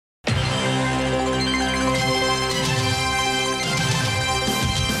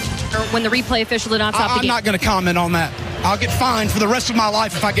when the replay official did not stop the game? I'm not going to comment on that. I'll get fined for the rest of my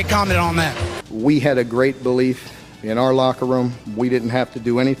life if I get commented on that. We had a great belief in our locker room. We didn't have to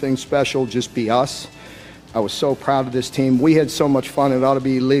do anything special, just be us. I was so proud of this team. We had so much fun, it ought to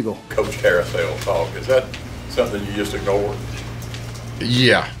be illegal. Coach Carousel talk, is that something you just ignore?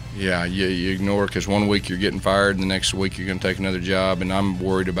 Yeah, you ignore it because one week you're getting fired and the next week you're going to take another job, and I'm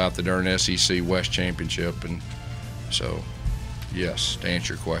worried about the darn SEC West Championship. And so, yes, to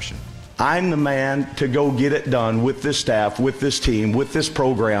answer your question. I'm the man to go get it done with this staff, with this team, with this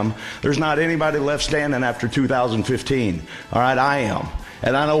program. There's not anybody left standing after 2015. All right, I am.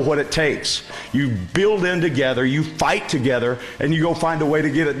 And I know what it takes. You build in together, you fight together, and you go find a way to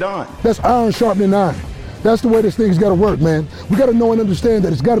get it done. That's iron sharpening iron. That's the way this thing's got to work, man. We got to know and understand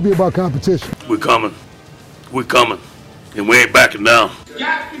that it's got to be about competition. We're coming, and we ain't backing down.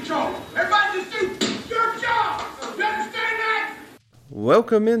 Gas control. Everybody just do your job. You understand that?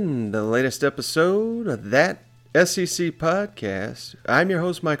 Welcome in the latest episode of That SEC Podcast. I'm your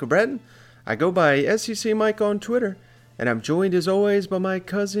host, Michael Breton. I go by SEC Mike on Twitter. And I'm joined as always by my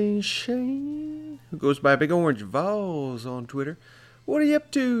cousin Shane, who goes by Big Orange Vols on Twitter. What are you up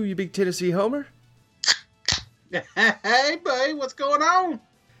to, you big Tennessee homer? Hey, buddy, what's going on?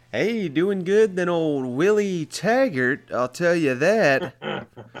 Hey, doing good than old Willie Taggart, I'll tell you that.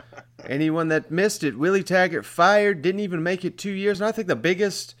 Anyone that missed it, Willie Taggart fired, didn't even make it 2 years. And I think the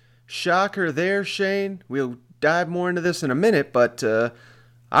biggest shocker there, Shane, we'll dive more into this in a minute, but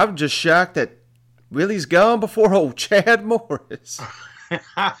I'm just shocked that Willie's gone before old Chad Morris.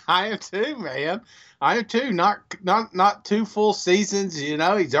 I am too, man. I am too. Not 2 full seasons. You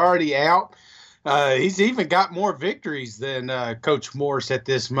know, he's already out. He's even got more victories than Coach Morris at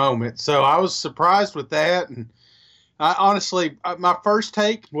this moment. So I was surprised with that. And honestly, my first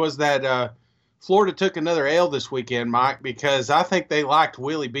take was that Florida took another L this weekend, Mike, because I think they liked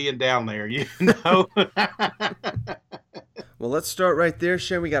Willie being down there. You know. Well, let's start right there,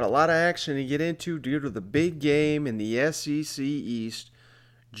 Shane. We got a lot of action to get into due to the big game in the SEC East.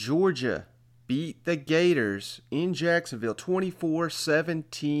 Georgia beat the Gators in Jacksonville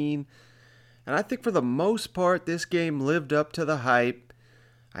 24-17. And I think for the most part, this game lived up to the hype.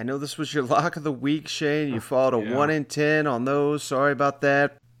 I know this was your lock of the week, Shane. You followed a 1-10 on those. Sorry about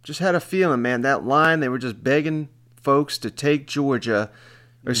that. Just had a feeling, man, that line, they were just begging folks to take Georgia,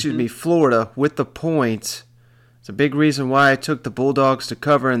 or excuse me, Florida with the points. It's a big reason why I took the Bulldogs to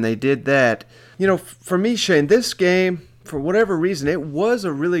cover, and they did that. You know, for me, Shane, this game, for whatever reason, it was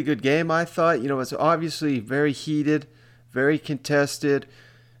a really good game. I thought, you know, it's obviously very heated, very contested.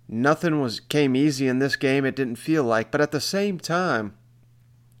 Nothing came easy in this game, it didn't feel like. But at the same time,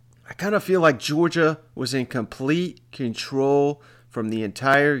 I kind of feel like Georgia was in complete control from the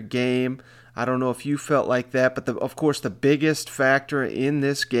entire game. I don't know if you felt like that, but of course the biggest factor in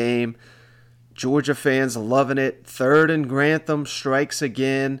this game, Georgia fans loving it. 3rd and Grantham strikes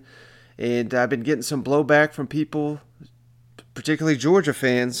again. And I've been getting some blowback from people, particularly Georgia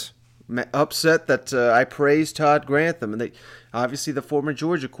fans, upset that I praised Todd Grantham. And obviously the former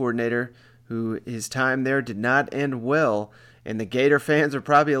Georgia coordinator, who his time there did not end well. And the Gator fans are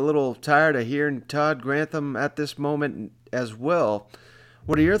probably a little tired of hearing Todd Grantham at this moment as well.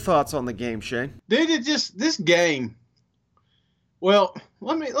 What are your thoughts on the game, Shane? Dude, this game. Well,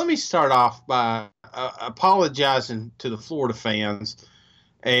 let me start off by apologizing to the Florida fans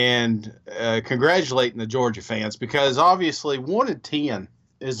and congratulating the Georgia fans, because obviously 1-10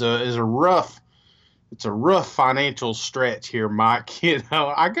 is a rough financial stretch here, Mike. You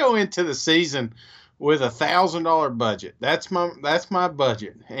know, I go into the season with $1,000 budget. That's my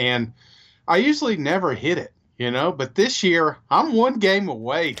budget, and I usually never hit it. You know, but this year I'm one game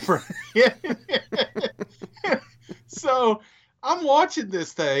away from hitting it. So I'm watching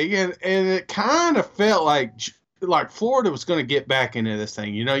this thing, and it kind of felt like Florida was going to get back into this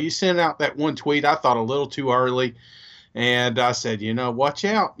thing. You know, you sent out that one tweet, I thought a little too early, and I said, you know, watch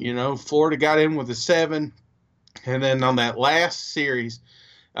out. You know, Florida got in with a 7, and then on that last series,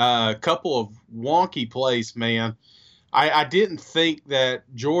 a couple of wonky plays, man. I didn't think that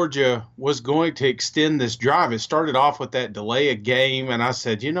Georgia was going to extend this drive. It started off with that delay of game, and I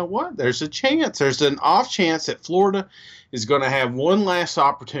said, you know what? There's a chance. There's an off chance that Florida is going to have one last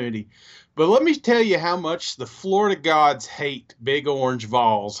opportunity. But let me tell you how much the Florida gods hate Big Orange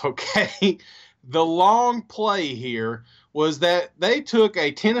Vols, okay? The long play here was that they took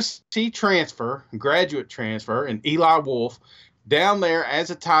a Tennessee transfer, graduate transfer, and Eli Wolf down there as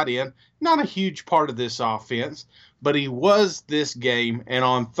a tight end. Not a huge part of this offense, but he was this game. And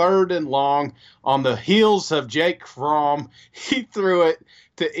on 3rd and long, on the heels of Jake Fromm, he threw it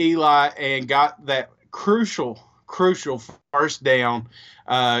to Eli and got that crucial crucial first down.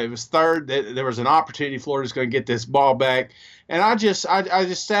 It was third. There was an opportunity. Florida's going to get this ball back, and I just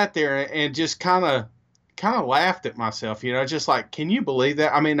sat there and just kind of laughed at myself. Just like, can you believe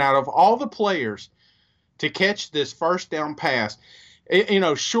that? I mean, out of all the players to catch this first down pass,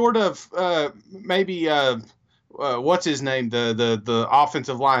 short of maybe what's his name, the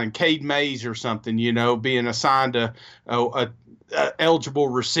offensive line, Cade Mays or something, being assigned a eligible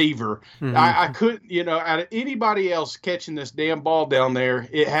receiver. Mm-hmm. I couldn't, out of anybody else catching this damn ball down there,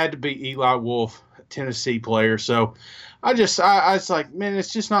 it had to be Eli Wolf, Tennessee player. So I was like, man,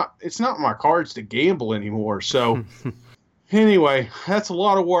 it's not my cards to gamble anymore. So anyway, that's a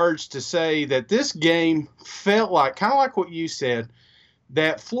lot of words to say that this game felt like, kind of like what you said,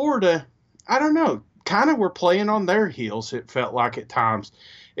 that Florida, I don't know, kind of were playing on their heels, it felt like at times.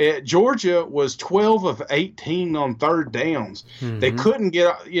 Georgia was 12 of 18 on third downs. Mm-hmm. They couldn't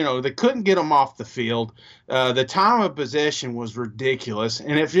get them off the field. The time of possession was ridiculous,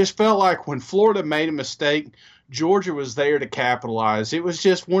 and it just felt like when Florida made a mistake, Georgia was there to capitalize. It was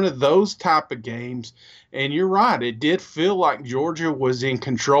just one of those type of games, and you're right. It did feel like Georgia was in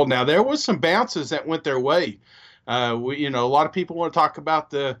control. Now, there was some bounces that went their way. A lot of people want to talk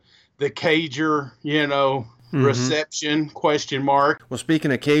about the Cager, mm-hmm. reception, question mark. Well,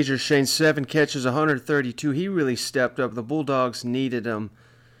 speaking of Cager, Shane, 7 catches, 132. He really stepped up. The Bulldogs needed him.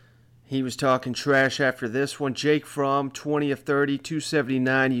 He was talking trash after this one. Jake Fromm, 20 of 30,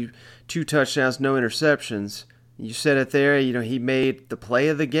 279, 2 touchdowns, no interceptions. You said it there, he made the play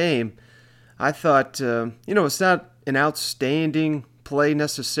of the game. I thought, it's not an outstanding play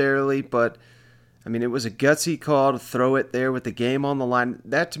necessarily, but it was a gutsy call to throw it there with the game on the line.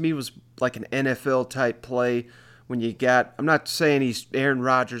 That to me was like an NFL-type play when you got, I'm not saying he's Aaron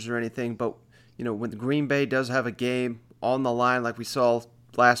Rodgers or anything, but, when the Green Bay does have a game on the line like we saw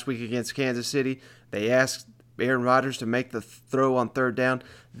last week against Kansas City, they asked Aaron Rodgers to make the throw on third down.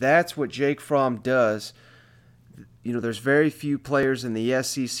 That's what Jake Fromm does. There's very few players in the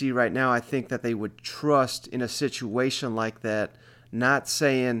SEC right now I think that they would trust in a situation like that. Not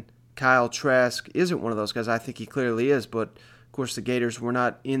saying Kyle Trask isn't one of those guys. I think he clearly is, but of course the Gators were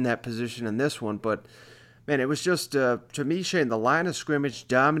not in that position in this one. But man, it was just, to me, Shane, the line of scrimmage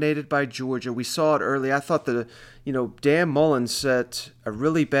dominated by Georgia. We saw it early. I thought Dan Mullen set a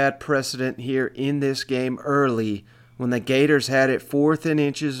really bad precedent here in this game early when the Gators had it 4th and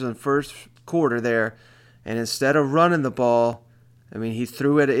inches in the first quarter there. And instead of running the ball, he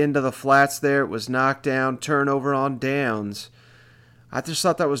threw it into the flats there. It was knocked down, turnover on downs. I just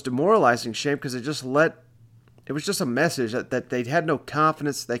thought that was demoralizing, Shane, because it was just a message that they had no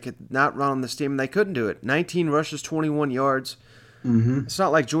confidence they could not run on this team, and they couldn't do it. 19 rushes, 21 yards. Mm-hmm. It's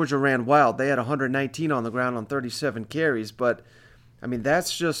not like Georgia ran wild. They had 119 on the ground on 37 carries, but,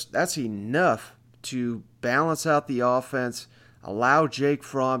 that's enough to balance out the offense, allow Jake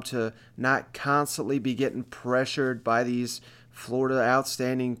Fromm to not constantly be getting pressured by these Florida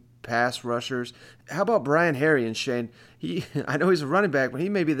outstanding pass rushers. How about Brian Harrion, Shane? I know he's a running back, but he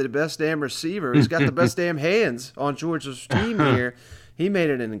may be the best damn receiver. He's got the best damn hands on Georgia's team here. He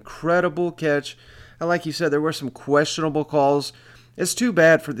made it an incredible catch. And like you said, there were some questionable calls. It's too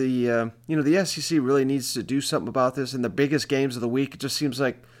bad for the SEC really needs to do something about this in the biggest games of the week. It just seems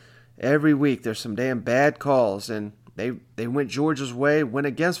like every week there's some damn bad calls, and they went Georgia's way, went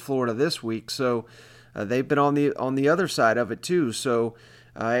against Florida this week, so they've been on the other side of it too. So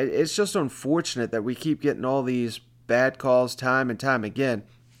it's just unfortunate that we keep getting all these bad calls time and time again.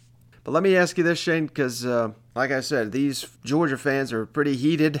 But let me ask you this, Shane, because like I said, these Georgia fans are pretty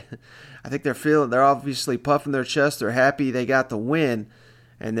heated. I think they're obviously puffing their chest. They're happy they got the win,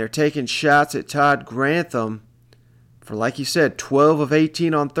 and they're taking shots at Todd Grantham for, like you said, 12 of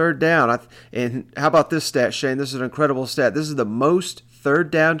 18 on third down. And how about this stat, Shane? This is an incredible stat. This is the most third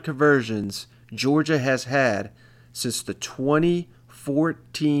down conversions Georgia has had since the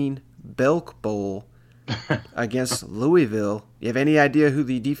 2014 Belk Bowl against Louisville. You have any idea who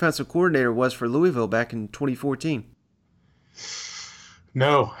the defensive coordinator was for Louisville back in 2014?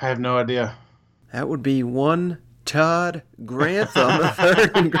 No, I have no idea. That would be one Todd Grantham,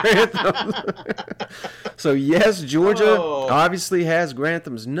 third and Grantham. So, yes, Georgia obviously has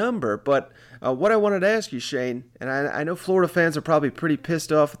Grantham's number, but what I wanted to ask you, Shane, and I know Florida fans are probably pretty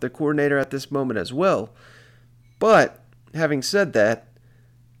pissed off at their coordinator at this moment as well, but having said that,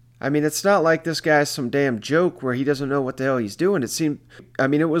 it's not like this guy's some damn joke where he doesn't know what the hell he's doing.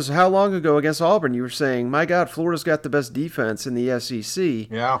 It was how long ago against Auburn you were saying, my God, Florida's got the best defense in the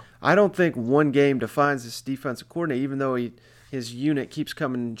SEC. Yeah. I don't think one game defines this defensive coordinator, even though his unit keeps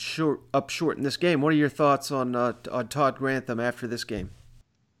coming up short in this game. What are your thoughts on Todd Grantham after this game?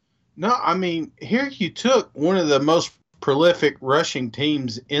 No, I mean, here you took one of the most prolific rushing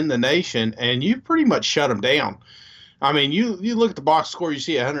teams in the nation, and you pretty much shut them down. I mean, you look at the box score, you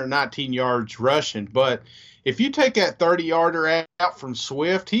see 119 yards rushing, but if you take that 30-yarder out from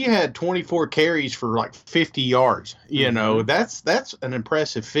Swift, he had 24 carries for like 50 yards. You know, that's an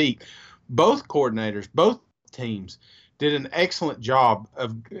impressive feat. Both coordinators, both teams did an excellent job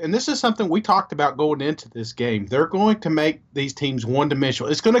of, and this is something we talked about going into this game. They're going to make these teams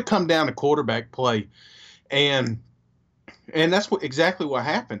one-dimensional. It's going to come down to quarterback play, and that's exactly what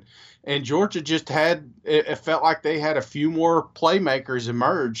happened. And Georgia just had, it felt like they had a few more playmakers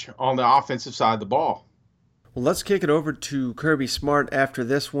emerge on the offensive side of the ball. Well, let's kick it over to Kirby Smart after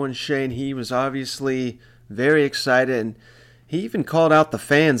this one, Shane. He was obviously very excited, and he even called out the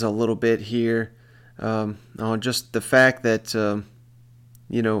fans a little bit here on just the fact that,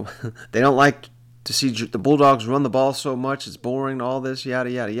 they don't like to see the Bulldogs run the ball so much. It's boring, all this, yada,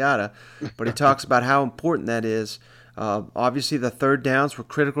 yada, yada. But he talks about how important that is. Obviously, the third downs were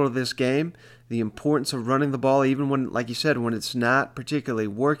critical to this game. The importance of running the ball, even when, like you said, when it's not particularly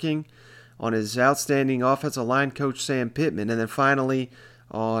working, on his outstanding offensive line coach, Sam Pittman. And then finally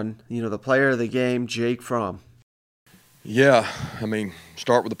on, the player of the game, Jake Fromm. Yeah, I mean,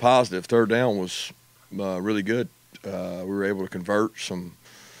 start with the positive. Third down was really good. We were able to convert some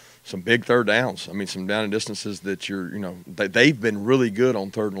big third downs. I mean, some down and distances that they've been really good on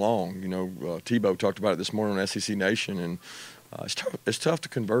third and long. Tebow talked about it this morning on SEC Nation, and it's tough to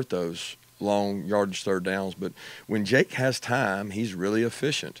convert those long yardage third downs. But when Jake has time, he's really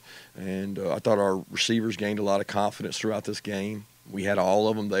efficient. And I thought our receivers gained a lot of confidence throughout this game. We had all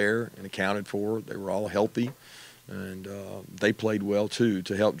of them there and accounted for. They were all healthy, and they played well, too,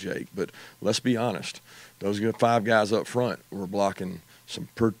 to help Jake. But let's be honest, those good 5 guys up front were blocking some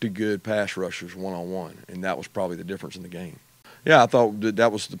pretty good pass rushers one-on-one, and that was probably the difference in the game. Yeah, I thought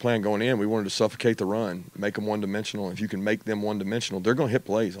that was the plan going in. We wanted to suffocate the run, make them one-dimensional. If you can make them one-dimensional, they're going to hit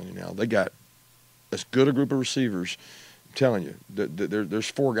plays on you now. They got as good a group of receivers. I'm telling you, there's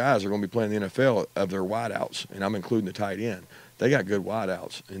 4 guys that are going to be playing the NFL of their wideouts, and I'm including the tight end. They got good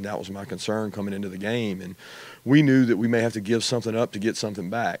wideouts, and that was my concern coming into the game. And we knew that we may have to give something up to get something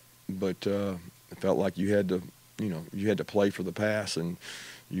back, but it felt like you had to play for the pass, and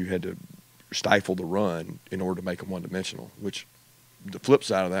you had to stifle the run in order to make them one-dimensional, which the flip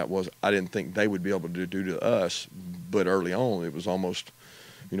side of that was I didn't think they would be able to do to us, but early on it was almost,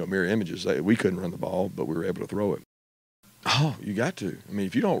 mirror images. We couldn't run the ball, but we were able to throw it. Oh, you got to. I mean,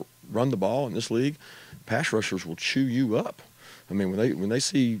 if you don't run the ball in this league, pass rushers will chew you up. I mean, when they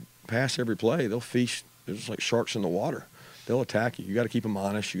see pass every play, they'll feast. They're just like sharks in the water. They'll attack you. You got to keep them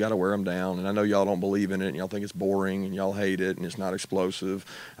honest. You got to wear them down. And I know y'all don't believe in it, and y'all think it's boring, and y'all hate it, and it's not explosive.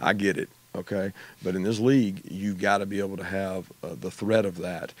 I get it. Okay, but in this league, you got to be able to have the threat of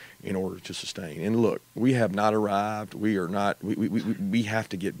that in order to sustain. And look, we have not arrived. We are not. We have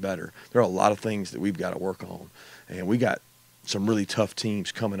to get better. There are a lot of things that we've got to work on, and we got some really tough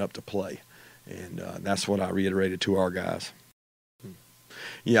teams coming up to play, and that's what I reiterated to our guys.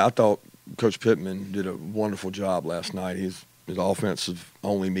 Yeah, I thought Coach Pittman did a wonderful job last night. His offensive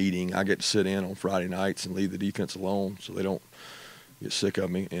only meeting, I get to sit in on Friday nights and leave the defense alone so they don't get sick of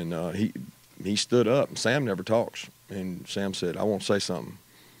me, and he stood up. And Sam never talks, and Sam said, "I want to say something.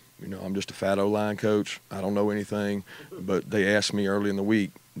 I'm just a fat O-line coach. I don't know anything." But they asked me early in the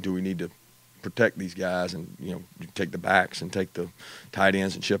week, "Do we need to protect these guys and take the backs and take the tight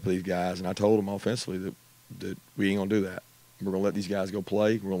ends and chip these guys?" And I told them offensively that we ain't gonna do that. We're gonna let these guys go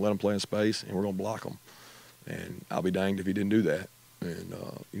play. We're gonna let them play in space, and we're gonna block them. And I'll be danged if he didn't do that. And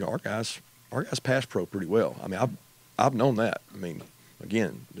our guys pass pro pretty well. I mean, I've known that. I mean,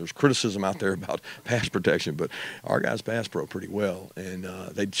 again, there's criticism out there about pass protection, but our guys pass pro pretty well, and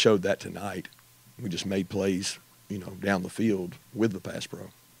they showed that tonight. We just made plays, down the field with the pass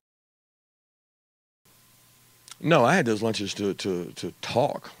pro. No, I had those lunches to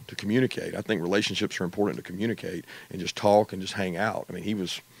talk, to communicate. I think relationships are important to communicate and just talk and just hang out. I mean, he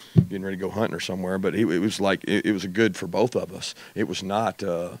was getting ready to go hunting or somewhere, but it was like it was good for both of us. It was not.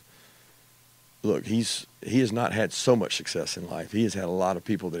 Look, he has not had so much success in life. He has had a lot of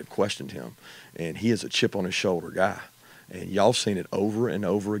people that have questioned him, and he is a chip on his shoulder guy. And y'all seen it over and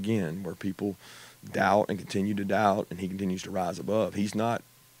over again where people doubt and continue to doubt, and he continues to rise above. He's not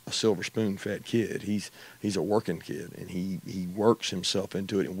a silver spoon-fed kid. He's a working kid, and he works himself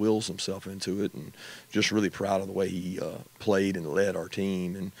into it and wills himself into it, and just really proud of the way he played and led our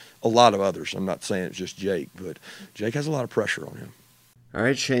team and a lot of others. I'm not saying it's just Jake, but Jake has a lot of pressure on him. All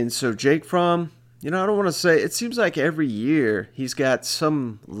right, Shane. So Jake Fromm, I don't want to say, it seems like every year he's got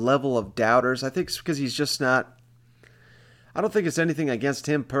some level of doubters. I think it's because he's just not, I don't think it's anything against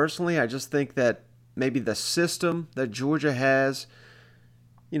him personally. I just think that maybe the system that Georgia has,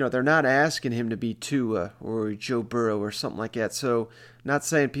 they're not asking him to be Tua or Joe Burrow or something like that. So, not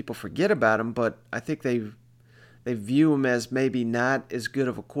saying people forget about him, but I think they view him as maybe not as good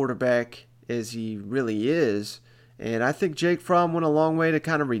of a quarterback as he really is. And I think Jake Fromm went a long way to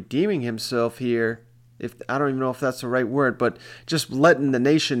kind of redeeming himself here. If I don't even know if that's the right word, but just letting the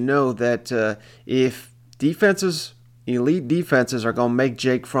nation know that if elite defenses are going to make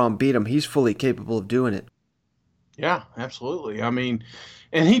Jake Fromm beat him, he's fully capable of doing it. Yeah, absolutely. I mean,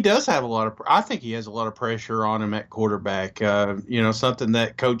 and he does have I think he has a lot of pressure on him at quarterback. Something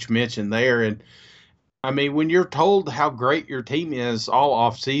that Coach mentioned there. And I mean, when you're told how great your team is all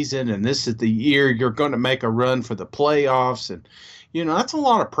off season, and this is the year you're going to make a run for the playoffs, and that's a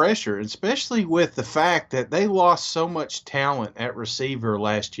lot of pressure, especially with the fact that they lost so much talent at receiver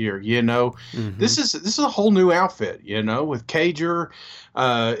last year. This is a whole new outfit. With Cager,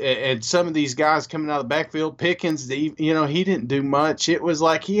 and some of these guys coming out of the backfield, Pickens. He didn't do much. It was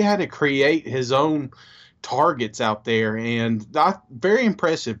like he had to create his own targets out there, and very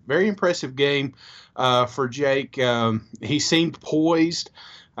impressive game for Jake. He seemed poised.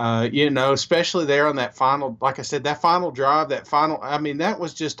 Especially there on that final, like I said, that final drive, that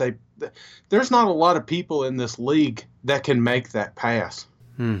was just there's not a lot of people in this league that can make that pass.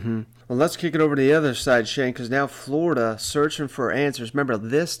 Mm-hmm. Well, let's kick it over to the other side, Shane, because now Florida searching for answers. Remember,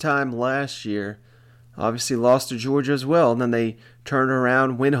 this time last year, obviously lost to Georgia as well, and then they turned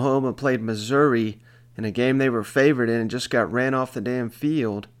around, went home, and played Missouri in a game they were favored in and just got ran off the damn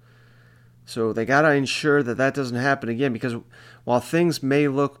field. So they got to ensure that doesn't happen again, because while things may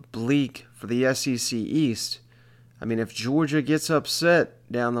look bleak for the SEC East, I mean, if Georgia gets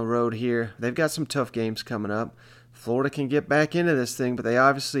upset down the road here, they've got some tough games coming up. Florida can get back into this thing, but they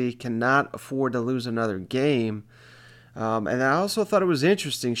obviously cannot afford to lose another game. And I also thought it was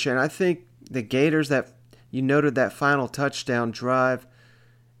interesting, Shane. I think the Gators, that you noted that final touchdown drive,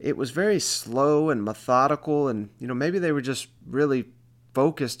 it was very slow and methodical, and maybe they were just really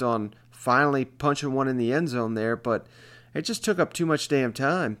focused on finally punching one in the end zone there, but it just took up too much damn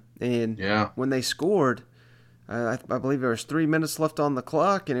time. And when they scored, I believe there was 3 minutes left on the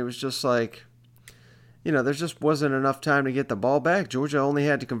clock, and it was just like, there just wasn't enough time to get the ball back. Georgia only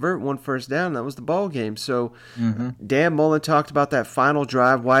had to convert one first down, and that was the ball game. So Dan Mullen talked about that final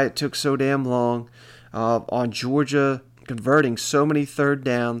drive, why it took so damn long, on Georgia converting so many third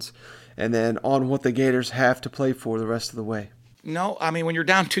downs, and then on what the Gators have to play for the rest of the way. No, I mean, when you're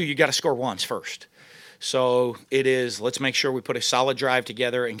down 2, you got to score once first. So it is, let's make sure we put a solid drive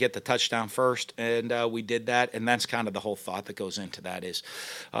together and get the touchdown first, and we did that, and that's kind of the whole thought that goes into that is,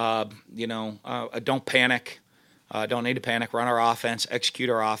 don't panic. Don't need to panic. Run our offense,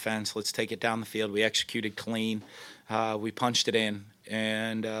 execute our offense. Let's take it down the field. We executed clean. We punched it in.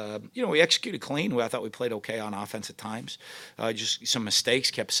 And, we executed clean. I thought we played okay on offense at times. Just some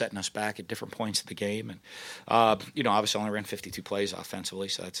mistakes kept setting us back at different points of the game. And, obviously only ran 52 plays offensively,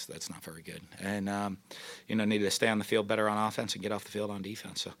 so that's not very good. And, needed to stay on the field better on offense and get off the field on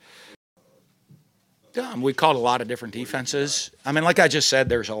defense. So we called a lot of different defenses. I mean, like I just said,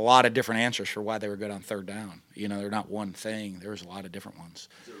 there's a lot of different answers for why they were good on third down. They're not one thing. There's a lot of different ones.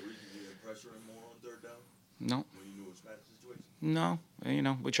 Is there a reason you didn't pressure him more on third down? No. No, we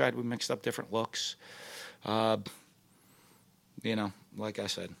mixed up different looks. Like I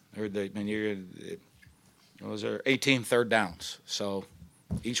said, those are 18 third downs. So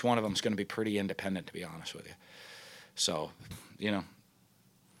each one of them is going to be pretty independent, to be honest with you. So,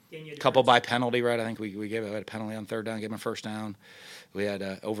 a couple by penalty, right? I think we gave a penalty on third down, gave him a first down. We had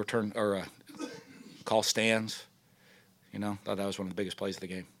overturn or call stands. Thought that was one of the biggest plays of the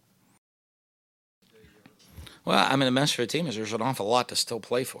game. Well, I mean, the message for the team is there's an awful lot to still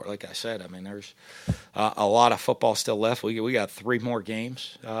play for. Like I said, I mean, there's a lot of football still left. We got 3 more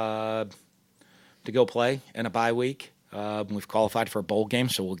games to go play in a bye week. We've qualified for a bowl game,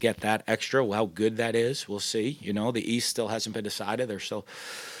 so we'll get that extra. How good that is, we'll see. The East still hasn't been decided. There's still,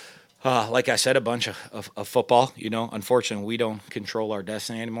 like I said, a bunch of football. Unfortunately, we don't control our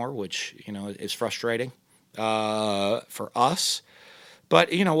destiny anymore, which, is frustrating for us. But,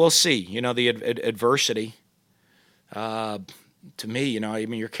 we'll see. The adversity to me, I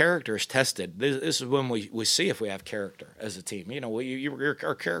mean, your character is tested. This is when we see if we have character as a team.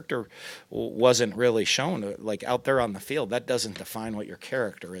 Our character wasn't really shown like out there on the field. That doesn't define what your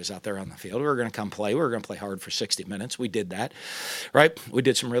character is out there on the field. We were going to come play. We were going to play hard for 60 minutes. We did that, right? We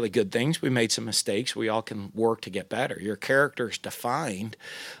did some really good things. We made some mistakes. We all can work to get better. Your character is defined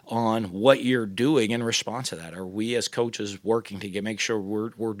on what you're doing in response to that. Are we as coaches working to make sure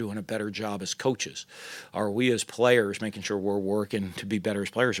we're doing a better job as coaches? Are we as players making sure we're working to be better as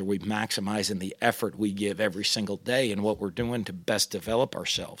players? Are we maximizing the effort we give every single day and what we're doing to best develop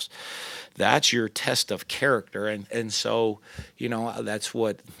ourselves? That's your test of character, and so that's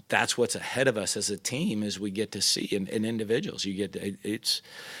what's ahead of us as a team as we get to see in individuals. It's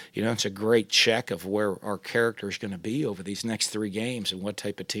a great check of where our character is going to be over these next 3 games and what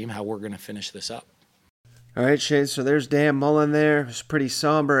type of team, how we're going to finish this up. All right, Shane, so there's Dan Mullen there. It was pretty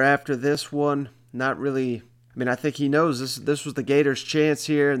somber after this one. Not really. I mean, I think he knows this was the Gators' chance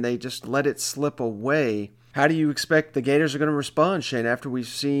here, and they just let it slip away. How do you expect the Gators are going to respond, Shane, after we've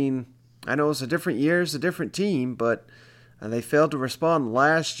seen, I know it's a different year, it's a different team, but they failed to respond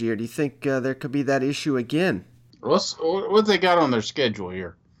last year. Do you think there could be that issue again? What they got on their schedule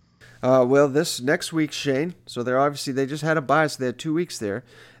here? Well, this next week, Shane, so they just had a bye, so they had 2 weeks there.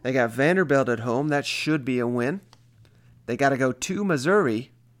 They got Vanderbilt at home. That should be a win. They got to go to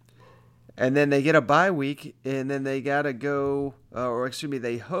Missouri. And then they get a bye week, and then they got to go,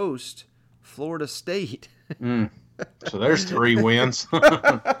 they host Florida State. So there's 3 wins.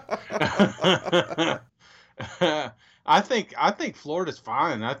 I think Florida's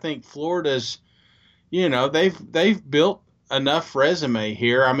fine. I think Florida's, they've built enough resume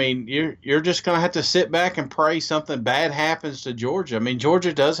here. I mean, you're just going to have to sit back and pray something bad happens to Georgia. I mean,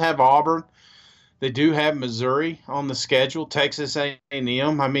 Georgia does have Auburn. They do have Missouri on the schedule, Texas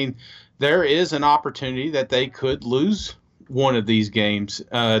A&M. I mean, there is an opportunity that they could lose one of these games.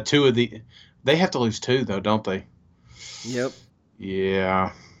 They have to lose 2 though, don't they? Yep.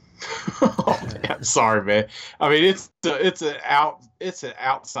 Yeah. Oh, man. Sorry, man. I mean, it's an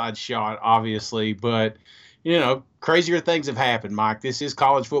outside shot, obviously, but crazier things have happened, Mike. This is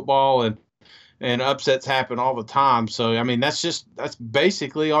college football, and upsets happen all the time. So, I mean, that's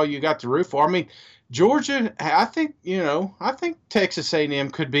basically all you got to root for. I mean, Georgia, I think Texas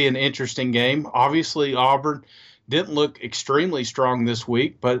A&M could be an interesting game. Obviously, Auburn didn't look extremely strong this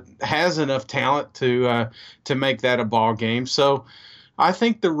week, but has enough talent to make that a ball game. So, I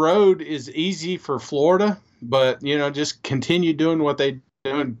think the road is easy for Florida, but just continue doing what they do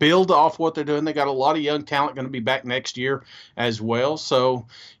and build off what they're doing. They got a lot of young talent going to be back next year as well. So,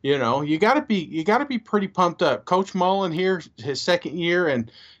 you got to be pretty pumped up. Coach Mullen here, his second year,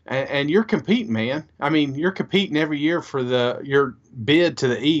 and you're competing, man. I mean, you're competing every year for your bid to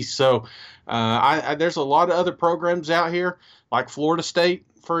the East. So, there's a lot of other programs out here, like Florida State,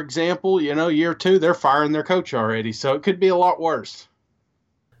 for example. Year 2, they're firing their coach already. So it could be a lot worse.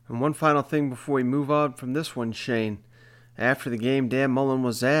 And one final thing before we move on from this one, Shane. After the game, Dan Mullen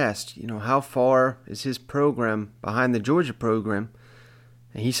was asked, how far is his program behind the Georgia program?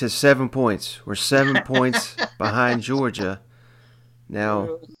 And he says 7 points. We're 7 points behind Georgia.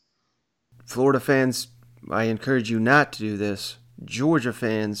 Now, Florida fans, I encourage you not to do this. Georgia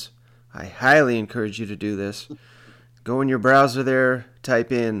fans, I highly encourage you to do this. Go in your browser there,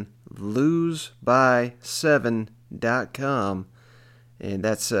 type in loseby7.com. And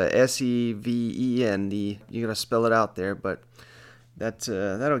that's SEVEN. You gotta spell it out there, but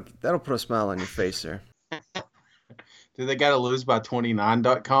that'll put a smile on your face there. Do they gotta lose by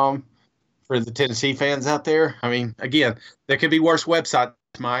 29.com for the Tennessee fans out there? I mean, again, there could be worse websites,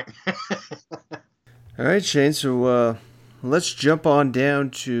 Mike. All right, Shane. So let's jump on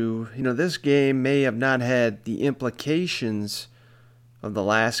down to this game may have not had the implications of the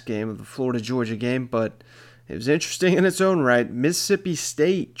last game of the Florida-Georgia game, but it was interesting in its own right. Mississippi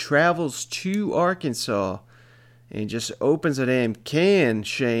State travels to Arkansas and just opens a damn can,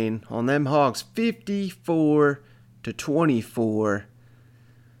 Shane, on them Hogs, 54-24.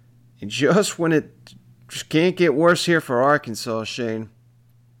 And just when it just can't get worse here for Arkansas, Shane.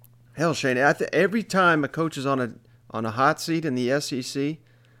 Hell, Shane, every time a coach is on a hot seat in the SEC,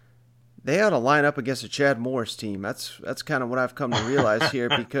 they ought to line up against a Chad Morris team. That's kind of what I've come to realize here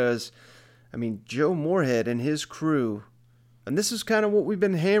because, I mean, Joe Moorhead and his crew, and this is kind of what we've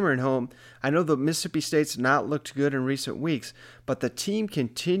been hammering home. I know the Mississippi State's not looked good in recent weeks, but the team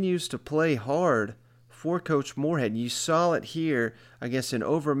continues to play hard for Coach Moorhead. You saw it here against an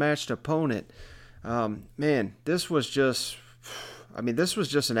overmatched opponent. Man, this was just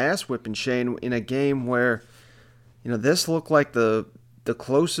an ass whipping, Shane, in a game where, this looked like the the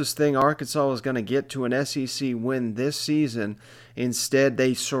closest thing Arkansas was going to get to an SEC win this season. Instead,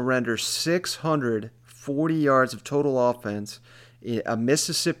 they surrender 640 yards of total offense, a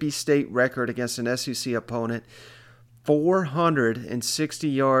Mississippi State record against an SEC opponent, 460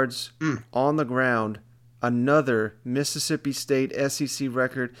 yards on the ground, another Mississippi State SEC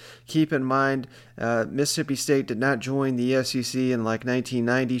record. Keep in mind, Mississippi State did not join the SEC in like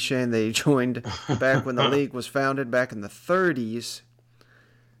 1990, Shane. They joined back when the league was founded back in the 30s.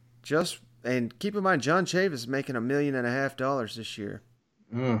 And keep in mind, John Chavis is making $1.5 million this year.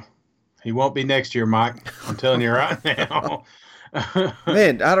 He won't be next year, Mike. I'm telling you right now.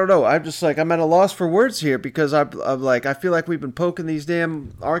 Man, I don't know. I'm at a loss for words here because I feel like we've been poking these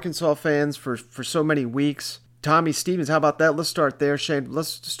damn Arkansas fans for so many weeks. Tommy Stevens, how about that? Let's start there, Shane.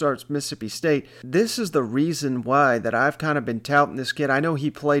 Let's start Mississippi State. This is the reason why that I've kind of been touting this kid. I know he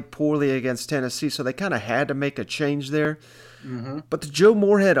played poorly against Tennessee, so they kind of had to make a change there. Mm-hmm. But the Joe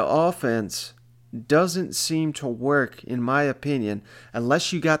Moorhead offense doesn't seem to work, in my opinion,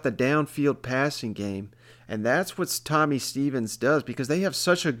 unless you got the downfield passing game. And that's what Tommy Stevens does because they have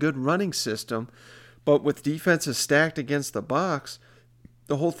such a good running system. But with defenses stacked against the box,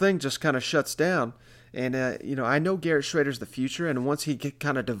 the whole thing just kind of shuts down. And, I know Garrett Schrader's the future. And once he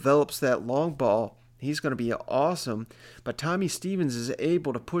kind of develops that long ball, he's going to be awesome. But Tommy Stevens is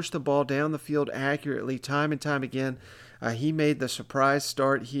able to push the ball down the field accurately time and time again. He made the surprise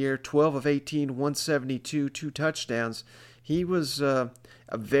start here, 12 of 18, 172, 2 touchdowns. He was a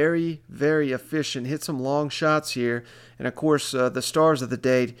very, very efficient, hit some long shots here. And, of course, the stars of the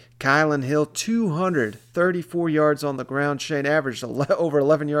day, Kylan Hill, 234 yards on the ground. Shane averaged over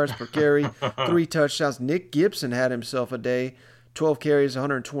 11 yards per carry, 3 touchdowns. Nick Gibson had himself a day, 12 carries,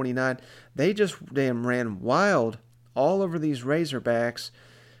 129. They just ran wild all over these Razorbacks.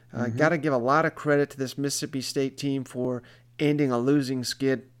 Got to give a lot of credit to this Mississippi State team for ending a losing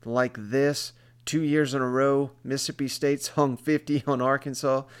skid like this. 2 years in a row, Mississippi State's hung 50 on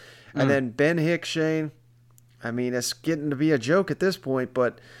Arkansas. And then Ben Hicks, Shane, I mean, it's getting to be a joke at this point,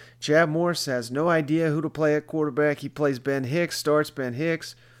 but Chad Morris has no idea who to play at quarterback. He plays Ben Hicks, starts Ben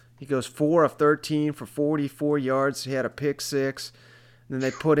Hicks. He goes 4 of 13 for 44 yards. He had a pick 6. And then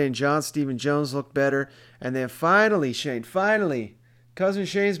they put in John Stephen Jones, looked better. And then finally, Shane, Cousin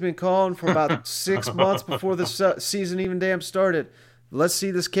Shane's been calling for about 6 months before the season even damn started. Let's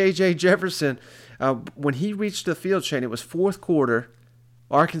see this KJ Jefferson. When he reached the field, Shane, it was fourth quarter.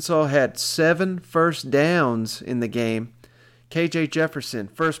 Arkansas had 7 first downs in the game. KJ Jefferson,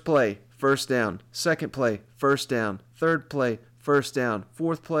 first play, first down. Second play, first down. Third play, first down.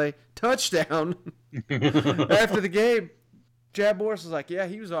 Fourth play, touchdown. After the game, Chad Morris was like, yeah,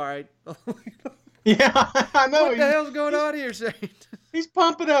 he was all right. Yeah, I know. What the hell's going on here, Shane? He's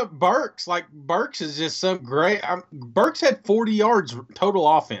pumping up Burks. Like, Burks is just some great. Burks had 40 yards total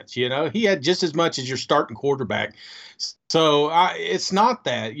offense, He had just as much as your starting quarterback. So it's not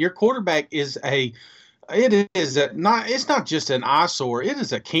that. Your quarterback it's not just an eyesore. It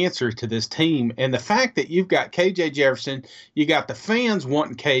is a cancer to this team. And the fact that you've got KJ Jefferson, you got the fans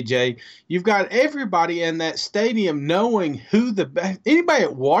wanting KJ, you've got everybody in that stadium knowing anybody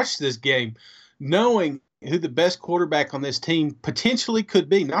that watched this game, knowing who the best quarterback on this team potentially could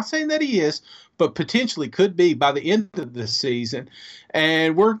be. Not saying that he is, but potentially could be by the end of the season.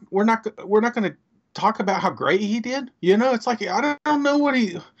 And we're not going to talk about how great he did. It's like I don't know what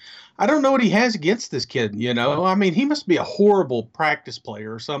he has against this kid. I mean, he must be a horrible practice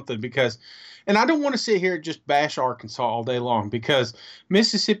player or something because. And I don't want to sit here and just bash Arkansas all day long because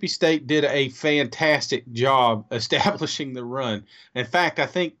Mississippi State did a fantastic job establishing the run. In fact, I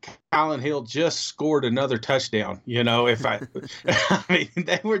think Kylan Hill just scored another touchdown. I mean,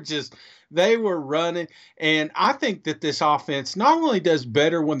 they were running. And I think that this offense not only does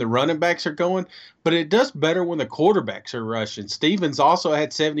better when the running backs are going, but it does better when the quarterbacks are rushing. Stevens also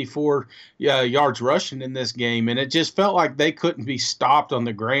had 74 yards rushing in this game, and it just felt like they couldn't be stopped on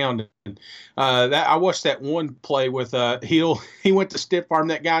the ground. I watched that one play with Hill. He went to stiff arm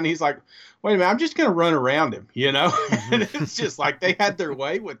that guy, and he's like, wait a minute, I'm just going to run around him, And it's just like they had their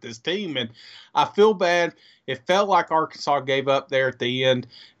way with this team, and I feel bad. It felt like Arkansas gave up there at the end,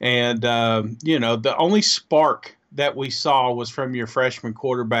 and, the only spark that we saw was from your freshman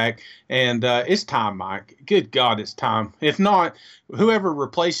quarterback, and it's time, Mike. Good God, it's time. If not, whoever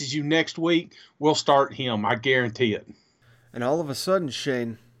replaces you next week, we'll start him. I guarantee it. And all of a sudden,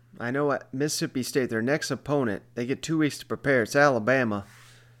 Shane, I know at Mississippi State, their next opponent, they get 2 weeks to prepare. It's Alabama.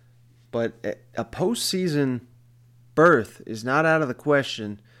 But a postseason berth is not out of the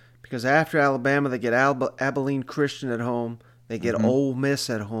question because after Alabama, they get Abilene Christian at home. They get Ole Miss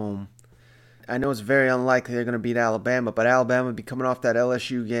at home. I know it's very unlikely they're going to beat Alabama, but Alabama would be coming off that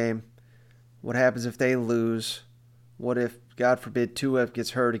LSU game. What happens if they lose? What if, God forbid, Tua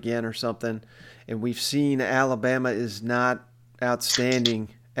gets hurt again or something? And we've seen Alabama is not outstanding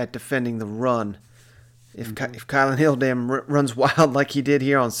at defending the run. If Kylan Hill runs wild like he did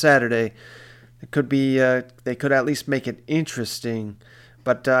here on Saturday, it could be they could at least make it interesting.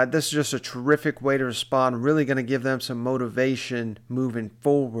 But this is just a terrific way to respond. Really going to give them some motivation moving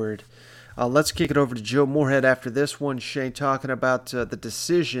forward. Let's kick it over to Joe Moorhead after this one, Shane, talking about the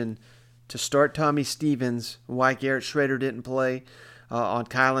decision to start Tommy Stevens, why Garrett Schrader didn't play, on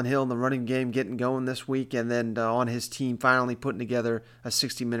Kylan Hill in the running game getting going this week, and then on his team finally putting together a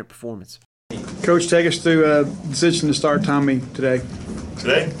 60-minute performance. Coach, take us through a decision to start Tommy today.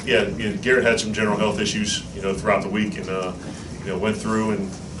 Today? Yeah, Garrett had some general health issues, throughout the week, and went through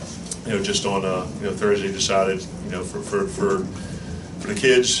and, just on, Thursday decided, for the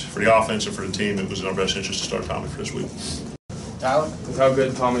kids, for the offense, and for the team, it was in our best interest to start Tommy for this week. Tyler? With how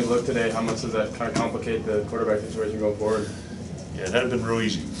good Tommy looked today, how much does that kind of complicate the quarterback situation going forward? Yeah, it hadn't been real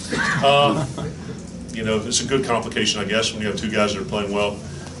easy. It's a good complication, I guess, when you have two guys that are playing well.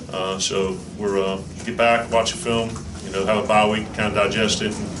 So we're get back, watch a film, have a bye week, kind of digest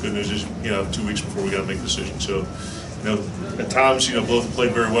it. And good news is, 2 weeks before we got to make a decision. So, at times, both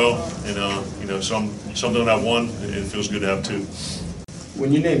played very well, and some don't have one. And it feels good to have two.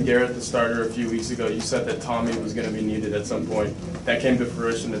 When you named Garrett the starter a few weeks ago, you said that Tommy was going to be needed at some point. That came to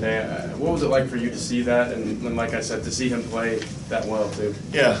fruition today. What was it like for you to see that, and like I said, to see him play that well too?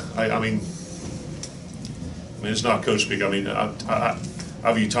 Yeah, I mean, it's not coach speak. I mean,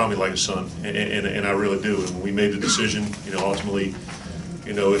 I view Tommy like a son, and I really do. And when we made the decision, ultimately,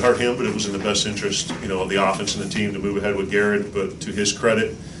 it hurt him, but it was in the best interest, of the offense and the team to move ahead with Garrett. But to his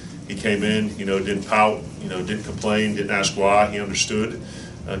credit, he came in, didn't pout, didn't complain, didn't ask why. He understood,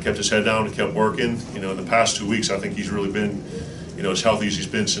 kept his head down and kept working. In the past 2 weeks, I think he's really been, as healthy as he's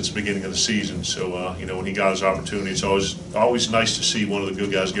been since the beginning of the season. So, when he got his opportunity, it's always nice to see one of the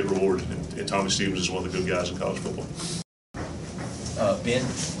good guys get rewarded. And Tommy Stevens is one of the good guys in college football. Ben?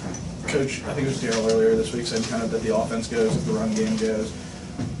 Coach, I think it was Darryl earlier this week saying kind of that the offense goes, if the run game goes.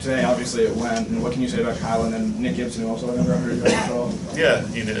 Today, obviously, it went. And what can you say about Kylan and Nick Gibson, who also had another 100 yards as well? Yeah,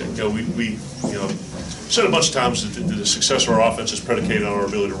 we said a bunch of times that the success of our offense is predicated on our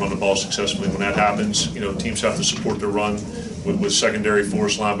ability to run the ball successfully. When that happens, teams have to support their run with secondary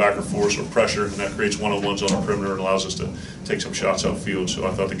force, linebacker force, or pressure, and that creates one-on-ones on the perimeter and allows us to take some shots outfield. So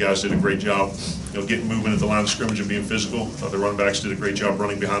I thought the guys did a great job, getting movement at the line of scrimmage and being physical. I thought the running backs did a great job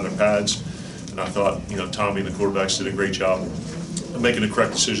running behind their pads, and I thought Tommy and the quarterbacks did a great job of making the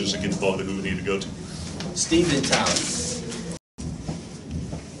correct decisions to get the ball to who we need to go to. Steven and Tyler.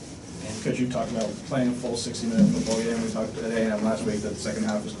 Coach, you talked about playing a full 60-minute football game. We talked today and last week that the second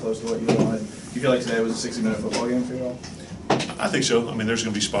half was close to what you wanted. Do you feel like today was a 60-minute football game for you all? I think so. I mean, there's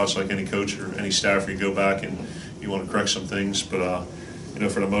going to be spots like any coach or any staff where you go back and you want to correct some things. But,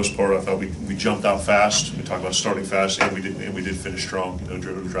 for the most part, I thought we jumped out fast. We talked about starting fast, and we did finish strong,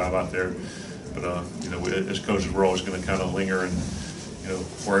 driven to drive out there. But, as coaches, we're always going to kind of linger and,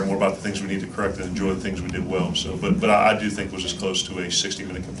 worry more about the things we need to correct and enjoy the things we did well. So, but I do think it was as close to a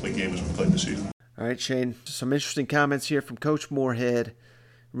 60-minute complete game as we played this season. All right, Shane, some interesting comments here from Coach Moorhead.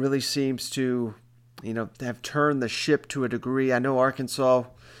 Really seems to, have turned the ship to a degree. I know Arkansas,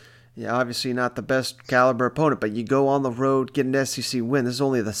 obviously not the best caliber opponent, but you go on the road, get an SEC win. This is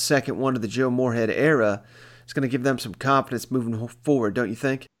only the second one of the Joe Moorhead era. It's going to give them some confidence moving forward, don't you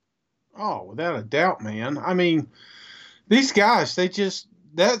think? Oh, without a doubt, man. I mean, these guys,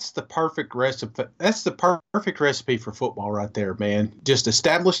 that's the perfect recipe. That's the perfect recipe for football right there, man. Just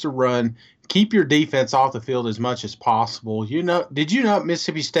establish the run, keep your defense off the field as much as possible. Did you know at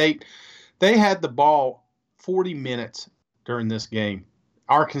Mississippi State, they had the ball 40 minutes during this game.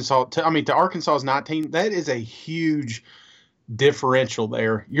 To Arkansas's 19, that is a huge differential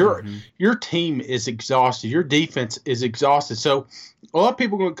there. Your team is exhausted. Your defense is exhausted. So a lot of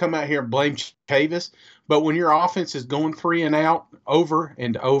people are going to come out here and blame Chavis, but when your offense is going 3 and out over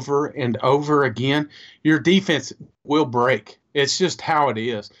and over and over again, your defense will break. It's just how it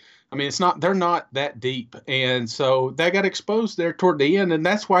is. I mean, they're not that deep. And so that got exposed there toward the end. And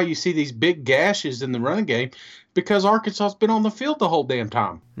that's why you see these big gashes in the running game, because Arkansas's been on the field the whole damn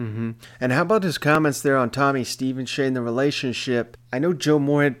time. Mm-hmm. And how about his comments there on Tommy Stevens, Shane, the relationship? I know Joe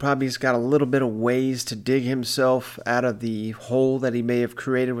Moorhead probably has got a little bit of ways to dig himself out of the hole that he may have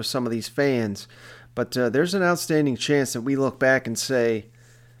created with some of these fans. But there's an outstanding chance that we look back and say,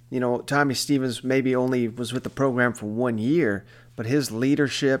 Tommy Stevens maybe only was with the program for 1 year, but his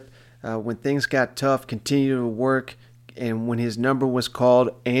leadership, when things got tough, continued to work, and when his number was called,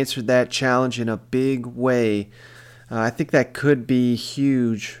 answered that challenge in a big way. I think that could be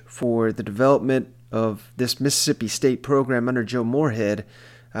huge for the development of this Mississippi State program under Joe Moorhead,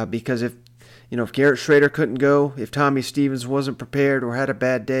 because if Garrett Schrader couldn't go, if Tommy Stevens wasn't prepared or had a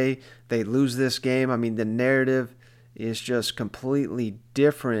bad day, they'd lose this game. I mean, the narrative is just completely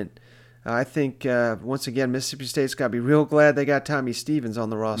different. I think, once again, Mississippi State's got to be real glad they got Tommy Stevens on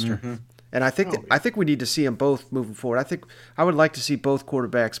the roster. Mm-hmm. And I think we need to see them both moving forward. I would like to see both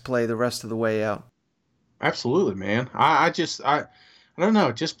quarterbacks play the rest of the way out. Absolutely, man. I don't know.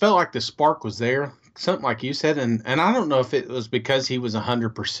 It just felt like the spark was there. Something like you said, and I don't know if it was because he was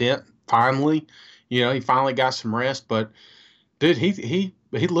 100% finally. He finally got some rest. But dude, he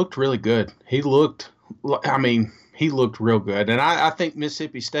looked really good. He looked real good. And I think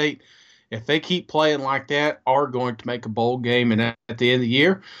Mississippi State, if they keep playing like that, are going to make a bowl game. And at the end of the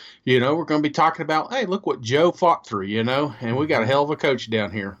year, we're going to be talking about, hey, look what Joe fought through. And we got a hell of a coach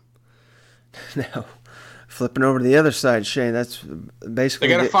down here. Now, flipping over to the other side, Shane, that's basically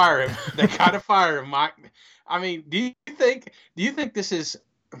they got to fire him. They got to fire him, Mike. I mean, do you think this is?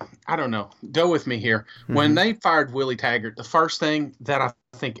 I don't know. Go with me here. Mm-hmm. When they fired Willie Taggart, the first thing that I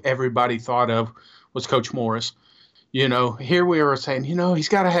think everybody thought of was Coach Morris. Here we are saying, he's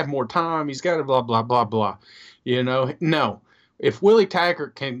got to have more time. He's got to blah blah blah blah. No. If Willie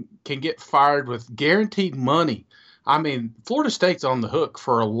Taggart can get fired with guaranteed money. I mean, Florida State's on the hook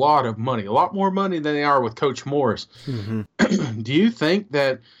for a lot of money, a lot more money than they are with Coach Morris. Mm-hmm. Do you think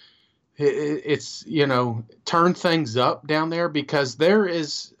that it's, turn things up down there? Because there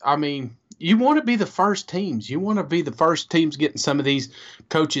is, you want to be the first teams. You want to be the first teams getting some of these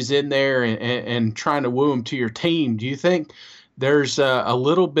coaches in there and trying to woo them to your team. Do you think there's a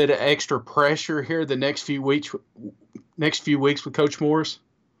little bit of extra pressure here the next few weeks with Coach Morris?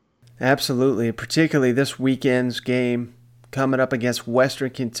 Absolutely, particularly this weekend's game coming up against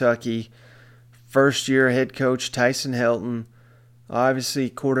Western Kentucky. First-year head coach Tyson Helton, obviously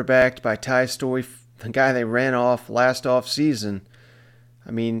quarterbacked by Ty Story, the guy they ran off last offseason.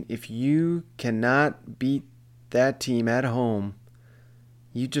 I mean, if you cannot beat that team at home,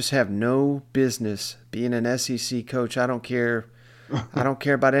 you just have no business being an SEC coach. I don't care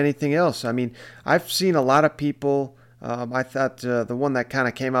about anything else. I mean, I've seen a lot of people. I thought the one that kind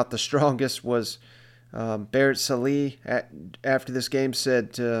of came out the strongest was Barrett Salih after this game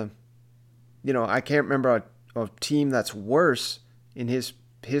said, I can't remember a team that's worse in his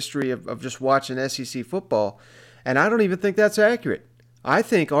history of just watching SEC football. And I don't even think that's accurate. I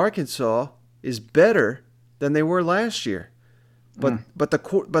think Arkansas is better than they were last year. But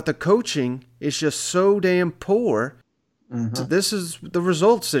the coaching is just so damn poor. Mm-hmm. So this is the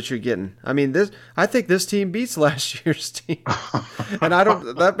results that you're getting. I mean, I think this team beats last year's team, and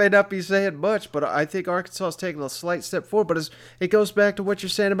that may not be saying much, but I think Arkansas is taking a slight step forward. But it goes back to what you're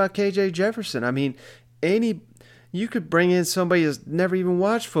saying about KJ Jefferson. I mean, you could bring in somebody who's never even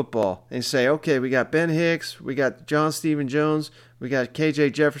watched football and say, okay, we got Ben Hicks, we got John Stephen Jones, we got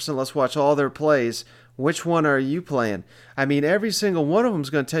KJ Jefferson. Let's watch all their plays. Which one are you playing? I mean, every single one of them is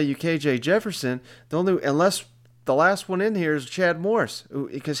going to tell you KJ Jefferson. Unless the last one in here is Chad Morris,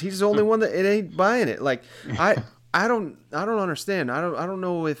 because he's the only one that it ain't buying it. Like I don't understand. I don't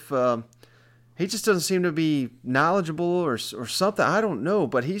know if he just doesn't seem to be knowledgeable or something. I don't know,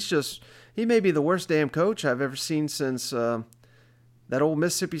 but he may be the worst damn coach I've ever seen since that old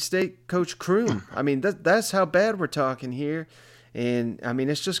Mississippi State coach Kroom. I mean, that's how bad we're talking here, and I mean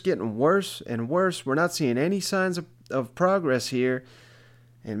it's just getting worse and worse. We're not seeing any signs of progress here,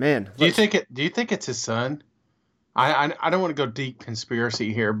 and man, do you think it's his son? I don't want to go deep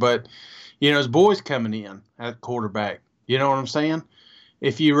conspiracy here, but, his boy's coming in at quarterback. You know what I'm saying?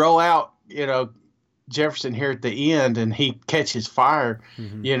 If you roll out, Jefferson here at the end and he catches fire,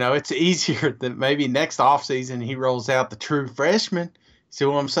 mm-hmm. It's easier than maybe next offseason he rolls out the true freshman. See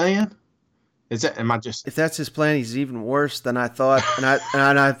what I'm saying? If that's his plan, he's even worse than I thought,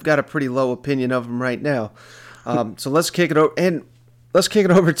 and I've got a pretty low opinion of him right now. So let's kick it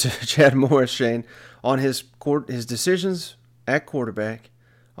over to Chad Morris, Shane, on his decisions at quarterback,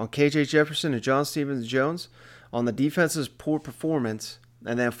 on KJ Jefferson and John Stevens Jones, on the defense's poor performance,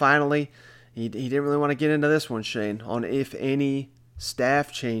 and then finally, he didn't really want to get into this one, Shane, on if any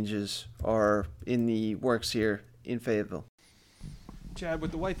staff changes are in the works here in Fayetteville. Chad, with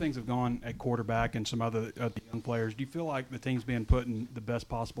the way things have gone at quarterback and some other young players, do you feel like the team's being put in the best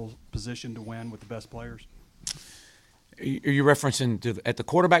possible position to win with the best players? Are you referencing at the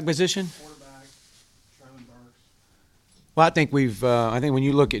quarterback position? Quarterback, Traylon Burks. Well, I think I think when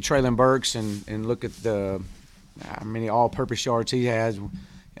you look at Traylon Burks and look at how many all-purpose yards he has,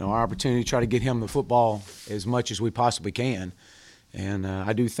 our opportunity to try to get him the football as much as we possibly can. And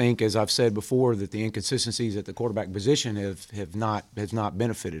I do think, as I've said before, that the inconsistencies at the quarterback position have not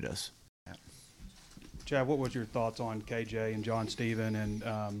benefited us. Chad, what was your thoughts on KJ and John Stephen,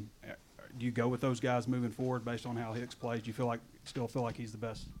 and do you go with those guys moving forward based on how Hicks plays? Do you still feel like he's the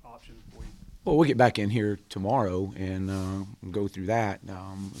best option for you? Well, we'll get back in here tomorrow and go through that.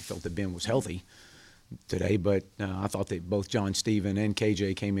 I felt that Ben was healthy today, but I thought that both John Stephen and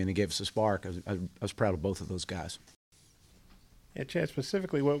KJ came in and gave us a spark. I was proud of both of those guys. Yeah, Chad,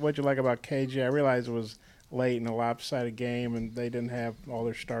 specifically, what'd you like about KJ? I realized it was late in a lopsided game and they didn't have all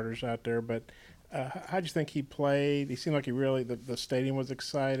their starters out there, but how'd you think he played? He seemed like he really, the stadium was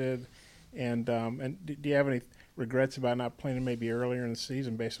excited. And do you have any regrets about not playing him maybe earlier in the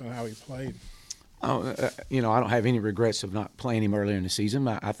season based on how he played? I don't have any regrets of not playing him earlier in the season.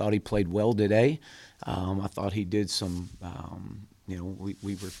 I thought he played well today. I thought he did some,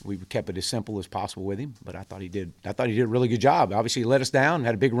 we kept it as simple as possible with him, but I thought he did a really good job. Obviously, he let us down,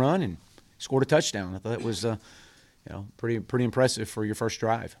 had a big run, and scored a touchdown. I thought it was, pretty impressive for your first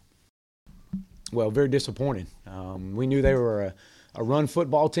drive. Well, very disappointed. We knew they were a run first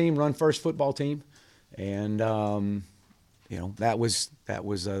football team, and that was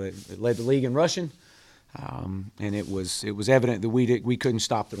it led the league in rushing, and it was evident that we couldn't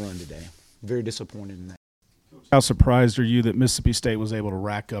stop the run today. Very disappointed in that. How surprised are you that Mississippi State was able to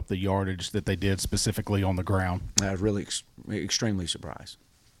rack up the yardage that they did specifically on the ground? I was really extremely surprised.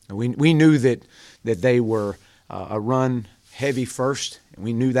 We knew that they were a run heavy first, and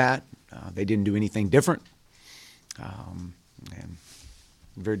we knew that. They didn't do anything different, and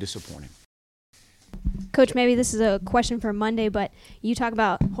very disappointing. Coach, maybe this is a question for Monday, but you talk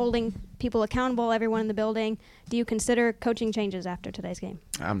about holding people accountable, everyone in the building. Do you consider coaching changes after today's game?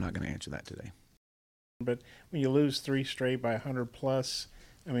 I'm not going to answer that today. But when you lose 3 straight by 100+,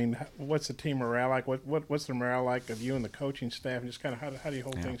 I mean, what's the team morale like? What's the morale like of you and the coaching staff, and just kind of how do you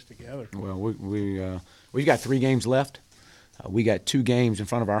hold things together? Well, we've got 3 games left. We got 2 games in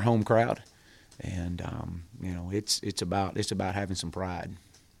front of our home crowd, and it's about having some pride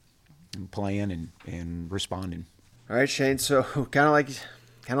and playing and responding. All right, Shane. So kind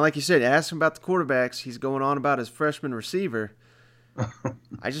of like you said, ask him about the quarterbacks. He's going on about his freshman receiver.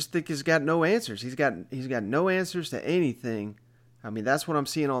 I just think he's got no answers. He's got no answers to anything. I mean, that's what I'm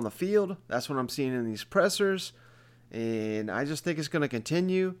seeing on the field. That's what I'm seeing in these pressers, and I just think it's going to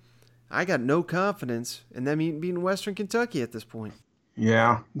continue. I got no confidence in them beating Western Kentucky at this point.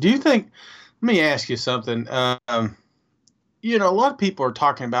 Yeah. Do you think? Let me ask you something. A lot of people are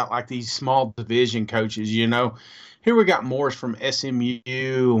talking about like these small division coaches. Here we got Morris from SMU,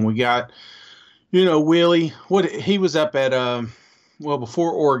 and we got, Willie. He was up at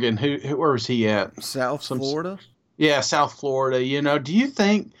before Oregon. Where was he at? Florida. Yeah, South Florida. Do you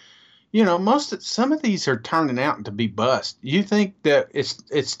think? Some of these are turning out to be bust. You think that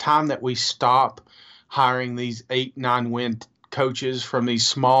it's time that we stop hiring these 8-9 win coaches from these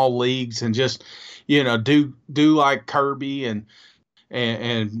small leagues and just, do like Kirby and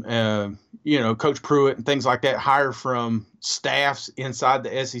Coach Pruitt and things like that, hire from staffs inside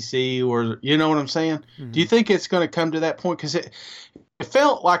the SEC, or you know what I'm saying? Mm-hmm. Do you think it's going to come to that point? Because it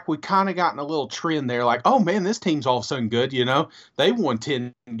felt like we kind of got in a little trend there, like, oh man, this team's all of a sudden good. They won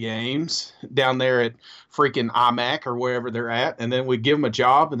 10 games down there at freaking IMAC or wherever they're at, and then we give them a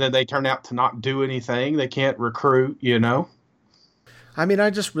job, and then they turn out to not do anything. They can't recruit. I mean, I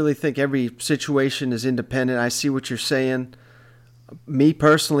just really think every situation is independent. I see what you're saying. Me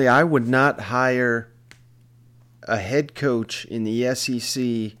personally, I would not hire a head coach in the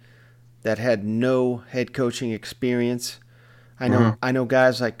SEC that had no head coaching experience. I know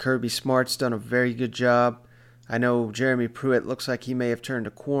guys like Kirby Smart's done a very good job. I know Jeremy Pruitt looks like he may have turned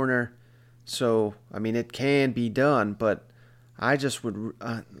a corner. So, I mean, it can be done, but I just would,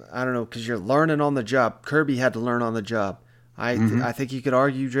 I don't know, because you're learning on the job. Kirby had to learn on the job. I think you could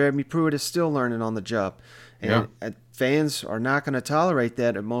argue Jeremy Pruitt is still learning on the job. And fans are not going to tolerate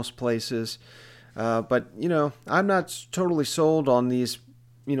that at most places. But, I'm not totally sold on these,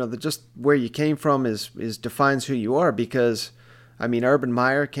 just where you came from is defines who you are, because I mean, Urban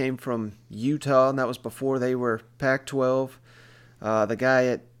Meyer came from Utah, and that was before they were Pac-12. The guy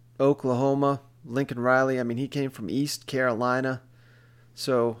at Oklahoma, Lincoln Riley, I mean, he came from East Carolina.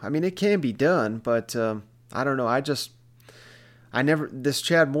 So, I mean, it can be done, but I don't know. This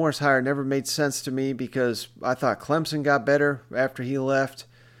Chad Morris hire never made sense to me, because I thought Clemson got better after he left.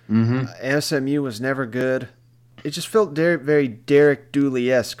 Mm-hmm. SMU was never good. It just felt very Derek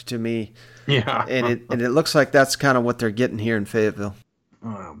Dooley-esque to me. Yeah. And it looks like that's kind of what they're getting here in Fayetteville.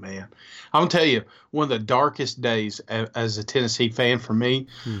 Oh, man. I'm going to tell you, one of the darkest days as a Tennessee fan for me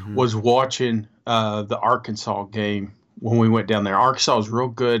was watching the Arkansas game when we went down there. Arkansas was real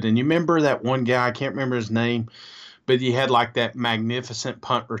good. And you remember that one guy, I can't remember his name, but he had like that magnificent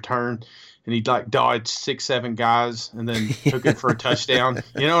punt return. And he like dodged 6-7 guys and then took it for a touchdown.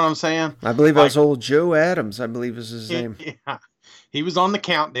 You know what I'm saying? I believe that was old Joe Adams, I believe was his name. Yeah. He was on the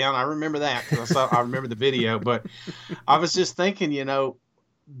countdown. I remember that because I remember the video. But I was just thinking,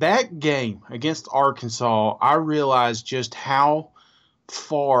 that game against Arkansas, I realized just how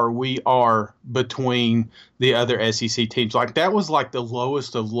far we are between the other SEC teams. Like that was like the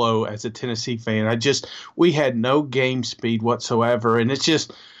lowest of low as a Tennessee fan. We had no game speed whatsoever. And it's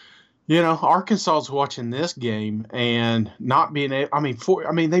just, Arkansas's watching this game and not being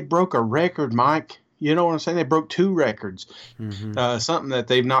able, they broke a record, Mike. You know what I'm saying? They broke 2 records, something that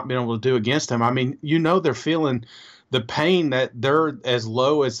they've not been able to do against them. They're feeling the pain that they're as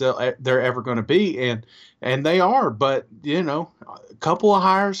low as they're ever going to be, and they are. But a couple of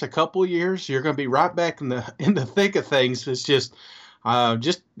hires, a couple of years, you're going to be right back in the thick of things. It's just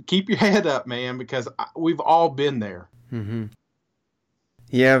keep your head up, man, because we've all been there. Mm-hmm.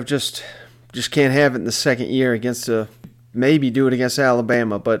 Yeah, just can't have it in the second year against maybe do it against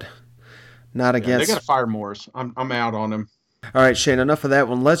Alabama, but not against. They got to fire Morris. I'm out on him. All right, Shane, enough of that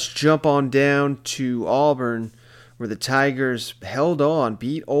one. Let's jump on down to Auburn, where the Tigers held on,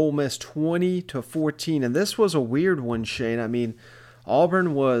 beat Ole Miss 20-14, and this was a weird one, Shane.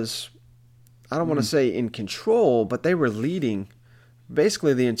 Auburn was, I don't want to say in control, but they were leading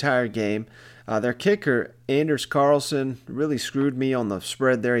basically the entire game. Their kicker, Anders Carlson, really screwed me on the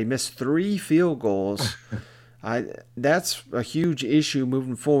spread there. He missed 3 field goals. That's a huge issue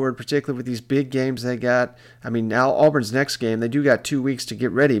moving forward, particularly with these big games they got. Now Auburn's next game, they do got 2 weeks to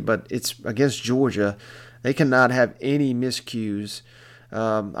get ready, but it's against Georgia. They cannot have any miscues.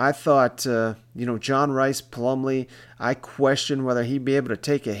 I thought, John Rice Plumlee, I questioned whether he'd be able to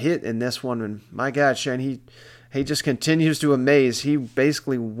take a hit in this one. And my God, Shane, he just continues to amaze. He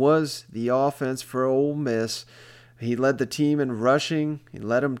basically was the offense for Ole Miss. He led the team in rushing. He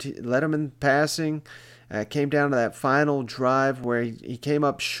led him in passing. Came down to that final drive where he came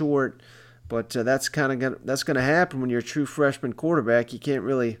up short. But that's going to happen when you're a true freshman quarterback. You can't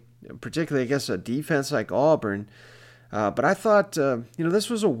really, particularly against a defense like Auburn. But I thought, this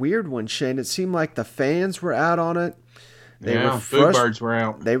was a weird one, Shane. It seemed like the fans were out on it. Birds were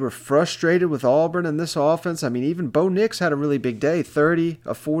out. They were frustrated with Auburn and this offense. Even Bo Nix had a really big day, 30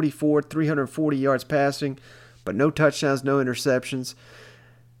 of 44, 340 yards passing, but no touchdowns, no interceptions.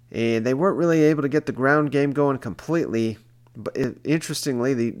 And they weren't really able to get the ground game going completely. But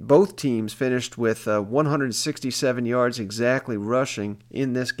interestingly, both teams finished with 167 yards exactly rushing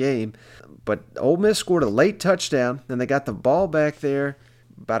in this game. But Ole Miss scored a late touchdown, and they got the ball back there,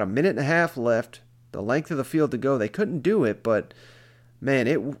 about a minute and a half left, the length of the field to go. They couldn't do it, but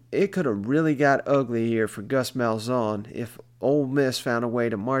man, it could have really got ugly here for Gus Malzahn if Ole Miss found a way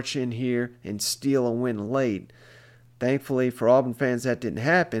to march in here and steal a win late. Thankfully for Auburn fans, that didn't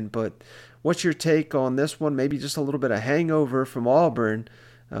happen, but what's your take on this one? Maybe just a little bit of hangover from Auburn,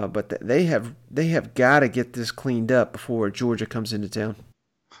 but they have got to get this cleaned up before Georgia comes into town.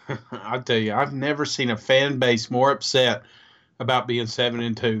 I'll tell you, I've never seen a fan base more upset about being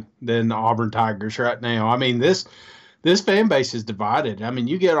 7-2 than the Auburn Tigers right now. This fan base is divided.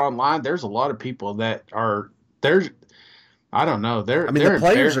 You get online, there's a lot of people that are there's. I don't know. The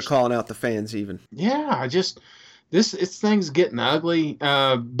players are calling out the fans even. Yeah, this thing's getting ugly.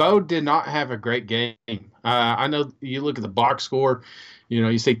 Bo did not have a great game. I know you look at the box score,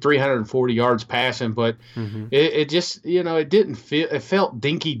 you see 340 yards passing, but it just, it didn't feel, it felt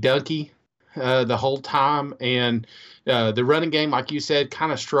dinky dunky the whole time. And the running game, like you said,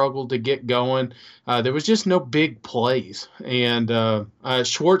 kind of struggled to get going. There was just no big plays. And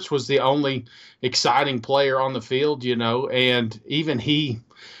Schwartz was the only exciting player on the field, and even he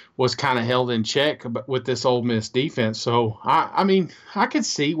was kind of held in check with this Ole Miss defense. So, I could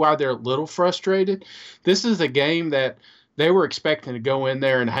see why they're a little frustrated. This is a game that they were expecting to go in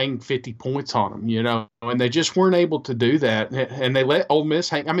there and hang 50 points on them, and they just weren't able to do that. And they let Ole Miss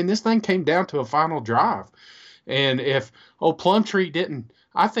hang. This thing came down to a final drive. And if Plumtree didn't,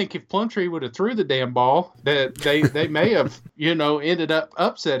 I think if Plumtree would have threw the damn ball, that they may have, ended up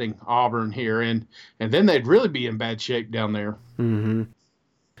upsetting Auburn here. And then they'd really be in bad shape down there. Mm-hmm.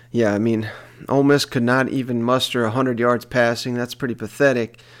 Yeah, Ole Miss could not even muster 100 yards passing. That's pretty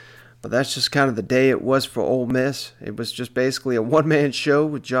pathetic. But that's just kind of the day it was for Ole Miss. It was just basically a one-man show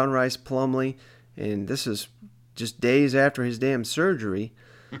with John Rice Plumlee. And this is just days after his damn surgery.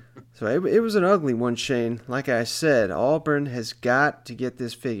 So it was an ugly one, Shane. Like I said, Auburn has got to get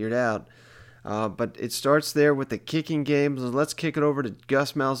this figured out. But it starts there with the kicking games. Let's kick it over to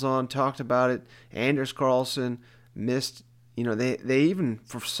Gus Malzahn. Talked about it. Anders Carlson missed. They even,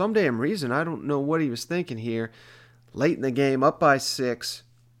 for some damn reason, I don't know what he was thinking here, late in the game, up by 6.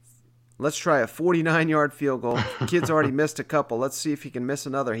 Let's try a 49-yard field goal. Kid's already missed a couple. Let's see if he can miss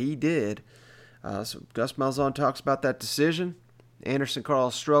another. He did. So Gus Malzahn talks about that decision. Anderson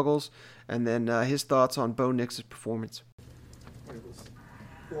Carl struggles, and then his thoughts on Bo Nix's performance. When it was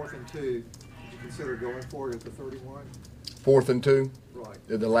 4th and 2, did you consider going for it at the 31? 4th and 2? Right.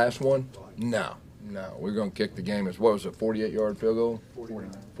 The last one? Right. No. We're going to kick the game as, what was it, 48-yard field goal?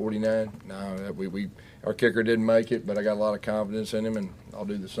 49. No, our kicker didn't make it, but I got a lot of confidence in him, and I'll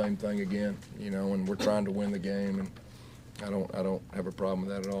do the same thing again, and we're trying to win the game, and I don't have a problem with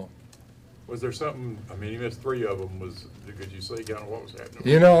that at all. Was there something, he missed 3 of them, could you see kind of what was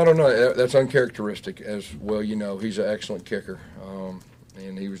happening? I don't know. That's uncharacteristic as well. He's an excellent kicker,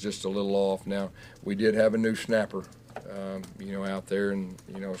 and he was just a little off. Now, we did have a new snapper, out there, and,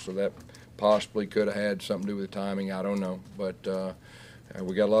 so that possibly could have had something to do with the timing. I don't know. But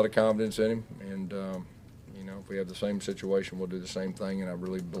we got a lot of confidence in him, and, if we have the same situation, we'll do the same thing, and I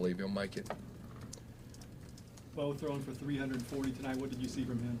really believe he'll make it. Bo throwing for 340 tonight. What did you see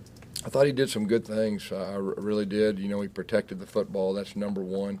from him? I thought he did some good things. I really did. He protected the football. That's number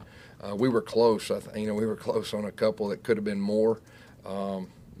one. We were close. We were close on a couple that could have been more.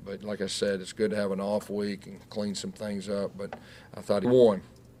 But like I said, it's good to have an off week and clean some things up. But I thought he won.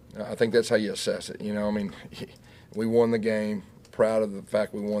 I think that's how you assess it. We won the game. Proud of the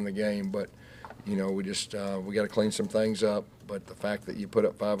fact we won the game. But, we just we got to clean some things up. But the fact that you put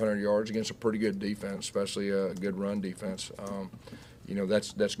up 500 yards against a pretty good defense, especially a good run defense,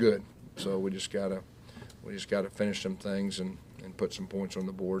 that's good. So we just gotta finish some things and put some points on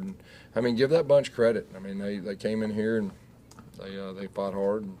the board. And give that bunch credit. They came in here and they fought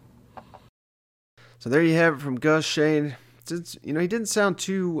hard. So there you have it from Gus. Shane. He didn't sound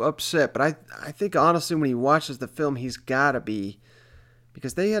too upset, but I think honestly when he watches the film he's gotta be,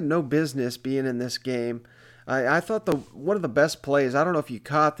 because they had no business being in this game. I thought one of the best plays, I don't know if you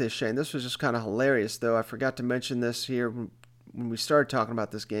caught this, Shane. This was just kind of hilarious, though. I forgot to mention this here when we started talking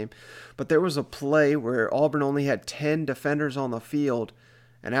about this game. But there was a play where Auburn only had 10 defenders on the field,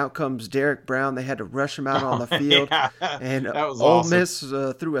 and out comes Derek Brown. They had to rush him out on the field. Yeah, and that was Ole awesome. Miss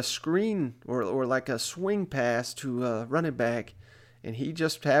threw a screen or like a swing pass to running back, and he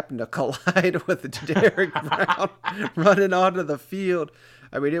just happened to collide with Derek Brown running onto the field.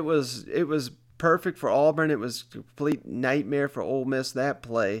 It was perfect for Auburn. It was a complete nightmare for Ole Miss, that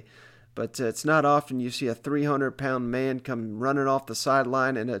play. But it's not often you see a 300-pound man come running off the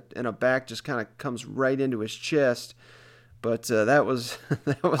sideline and a back just kind of comes right into his chest. But that was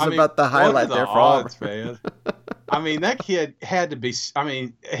about the highlight there for odds, Auburn. Man. That kid had to be.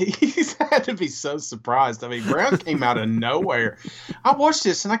 He's had to be so surprised. Brown came out of nowhere. I watched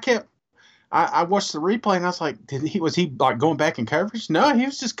this and I watched the replay and I was like, was he like going back in coverage? No, he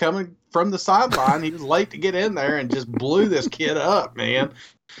was just coming from the sideline. He was late to get in there and just blew this kid up, man.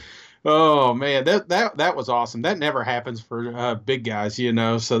 Oh man, that was awesome. That never happens for big guys,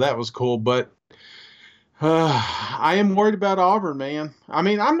 So that was cool. But I am worried about Auburn, man.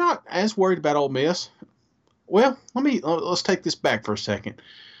 I'm not as worried about Ole Miss. Well, let's take this back for a second.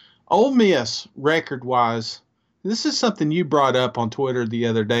 Ole Miss, record-wise, this is something you brought up on Twitter the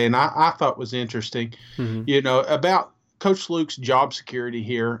other day, and I thought was interesting. Mm-hmm. About Coach Luke's job security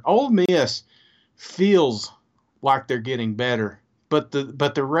here. Ole Miss feels like they're getting better, but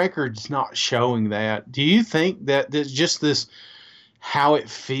the record's not showing that. Do you think that there's just this how it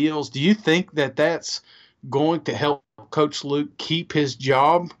feels? Do you think that that's going to help Coach Luke keep his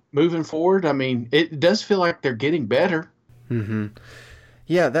job moving forward? It does feel like they're getting better. Mm-hmm.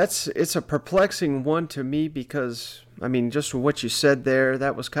 Yeah, it's a perplexing one to me because, just from what you said there,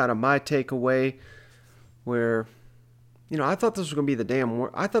 that was kind of my takeaway where, I thought this was going to be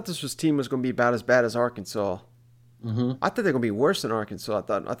I thought this team was going to be about as bad as Arkansas. Mm-hmm. I thought they were going to be worse than Arkansas.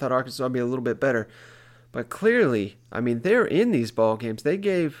 I thought Arkansas would be a little bit better. But clearly, they're in these ball games. I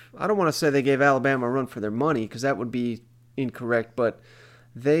don't want to say they gave Alabama a run for their money because that would be incorrect, but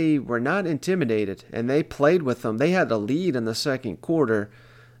they were not intimidated, and they played with them. They had a lead in the second quarter.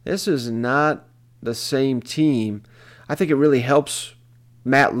 This is not the same team. I think it really helps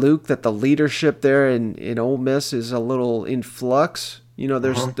Matt Luke that the leadership there in Ole Miss is a little in flux.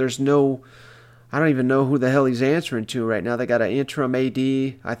 There's no – I don't even know who the hell he's answering to right now. They got an interim AD.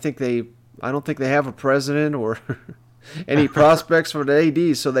 I don't think they have a president or any prospects for the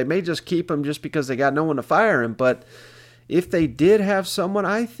AD, so they may just keep him just because they got no one to fire him. But if they did have someone,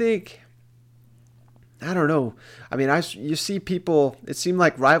 I don't know. I mean, you see people, it seemed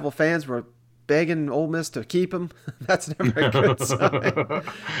like rival fans were begging Ole Miss to keep him. That's never a good sign.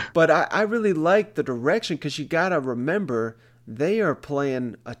 But I really like the direction, because you got to remember they are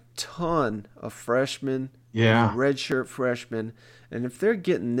playing a ton of freshmen, redshirt freshmen, and if they're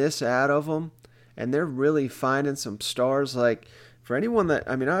getting this out of them and they're really finding some stars, like for anyone that,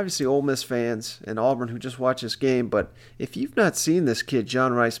 I mean, obviously Ole Miss fans and Auburn who just watch this game, but if you've not seen this kid,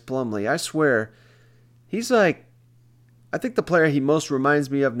 John Rice Plumlee, I swear, he's like, I think the player he most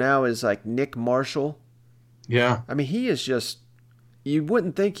reminds me of now is like Nick Marshall. Yeah. I mean, he is just, you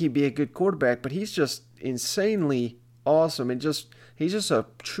wouldn't think he'd be a good quarterback, but he's just insanely awesome, and he's just a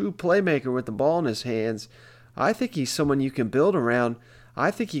true playmaker with the ball in his hands. I think he's someone you can build around.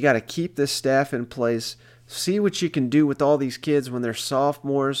 I think you got to keep this staff in place, see what you can do with all these kids when they're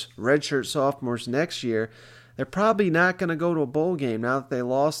sophomores, redshirt sophomores next year. They're probably not going to go to a bowl game now that they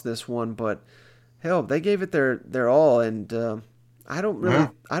lost this one, but hell, they gave it their all, and I don't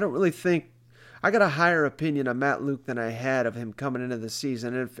really think, I got a higher opinion of Matt Luke than I had of him coming into the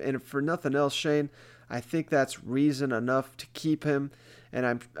season. And if for nothing else, Shane, I think that's reason enough to keep him.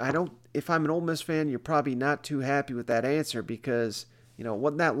 And if I'm an Ole Miss fan, you're probably not too happy with that answer, because it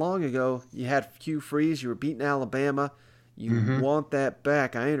wasn't that long ago you had Hugh Freeze, you were beating Alabama, you want that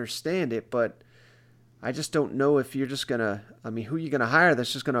back. I understand it, but I just don't know if you're just gonna. I mean, who are you gonna hire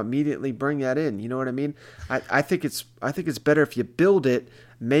that's just gonna immediately bring that in? You know what I mean? I think it's better if you build it.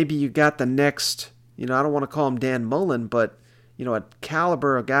 Maybe you got the next. I don't want to call him Dan Mullen, but a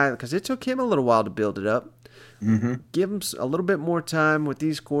caliber of guy, because it took him a little while to build it up. Give him a little bit more time with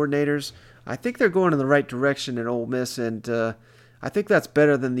these coordinators. I think they're going in the right direction in Ole Miss, and I think that's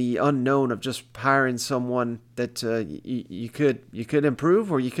better than the unknown of just hiring someone that you could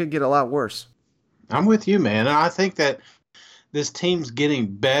improve, or you could get a lot worse. I'm with you, man. I think that this team's getting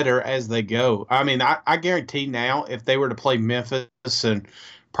better as they go. I mean, I guarantee now, if they were to play Memphis and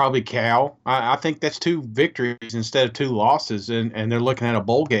probably Cal, I think that's 2 victories instead of 2 losses, and they're looking at a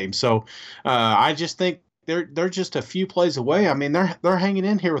bowl game. So I just think they're just a few plays away. I mean, they're hanging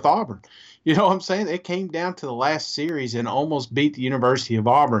in here with Auburn. You know what I'm saying? It came down to the last series and almost beat the University of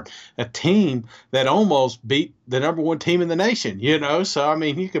Auburn, a team that almost beat the number 1 team in the nation, So, I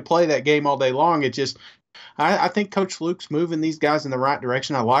mean, you could play that game all day long. It just, I think Coach Luke's moving these guys in the right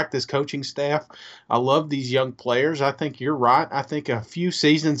direction. I like this coaching staff. I love these young players. I think you're right. I think a few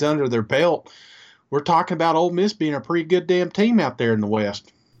seasons under their belt, we're talking about Ole Miss being a pretty good damn team out there in the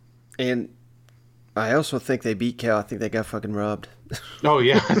West. And I also think they beat Cal. I think they got fucking robbed. Oh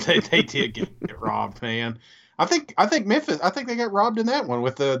yeah, they did get robbed, man. I think Memphis. I think they got robbed in that one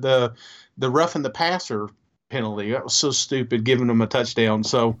with the roughing the passer penalty. That was so stupid, giving them a touchdown.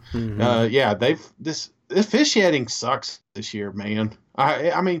 So yeah, this officiating sucks this year, man.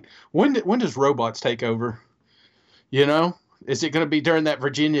 I mean, when does robots take over? Is it going to be during that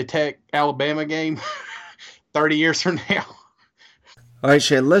Virginia Tech Alabama game 30 years from now? All right,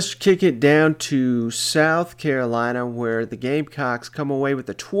 Shane, let's kick it down to South Carolina, where the Gamecocks come away with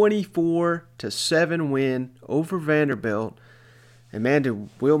a 24-7 win over Vanderbilt. And man,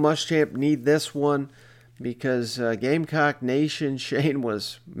 did Will Muschamp need this one, because Gamecock Nation, Shane,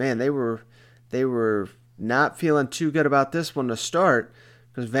 they were not feeling too good about this one to start,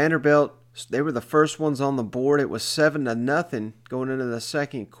 because Vanderbilt, they were the first ones on the board. It was 7-0 going into the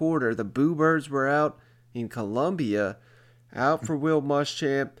second quarter. The Boo Birds were out in Columbia. Out for Will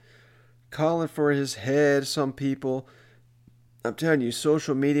Muschamp, calling for his head, some people. I'm telling you,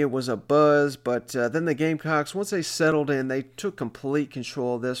 social media was a buzz, but then the Gamecocks, once they settled in, they took complete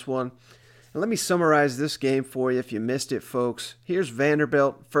control of this one. And let me summarize this game for you if you missed it, folks. Here's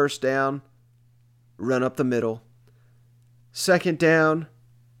Vanderbilt, first down, run up the middle. Second down,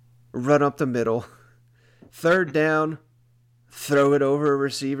 run up the middle. Third down, throw it over a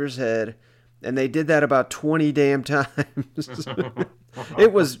receiver's head. And they did that about 20 damn times.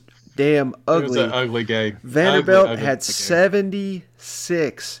 It was damn ugly. It was an ugly game. Vanderbilt had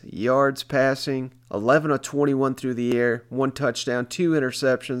 76 yards passing, 11 of 21 through the air, 1 touchdown, 2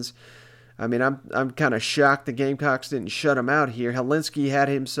 interceptions. I mean, I'm kind of shocked the Gamecocks didn't shut him out here. Helinski had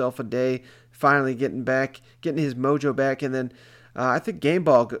himself a day, finally getting his mojo back, and then I think game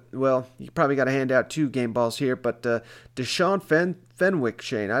ball. Well, you probably got to hand out 2 game balls here, but Deshaun Fenwick,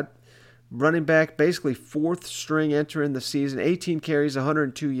 Shane, running back, basically 4th string entering the season, 18 carries,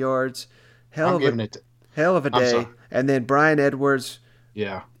 102 yards. Hell of a day. And then Brian Edwards,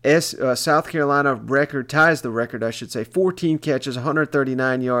 South Carolina ties the record, I should say. 14 catches,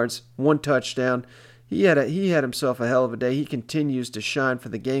 139 yards, 1 touchdown. He had himself a hell of a day. He continues to shine for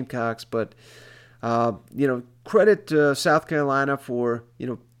the Gamecocks, but Credit South Carolina for,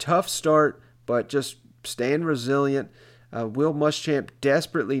 tough start, but just staying resilient. Will Muschamp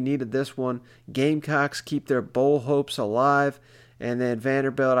desperately needed this one. Gamecocks keep their bowl hopes alive. And then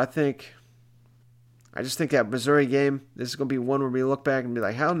Vanderbilt, I just think that Missouri game, this is going to be one where we look back and be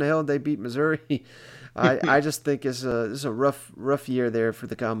like, how in the hell did they beat Missouri? I just think this is a rough year there for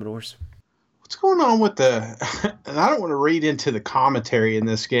the Commodores. What's going on with and I don't want to read into the commentary in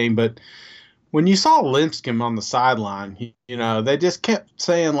this game, but when you saw Lipscomb on the sideline, they just kept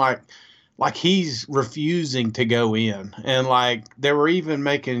saying like he's refusing to go in. And like they were even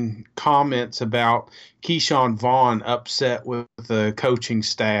making comments about Keyshawn Vaughn upset with the coaching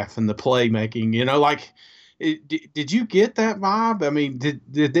staff and the playmaking, did you get that vibe? I mean,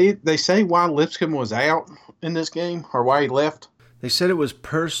 did they say why Lipscomb was out in this game or why he left? They said it was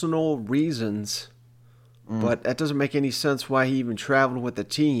personal reasons, but that doesn't make any sense why he even traveled with the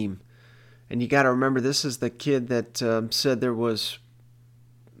team. And you got to remember, this is the kid that said there was,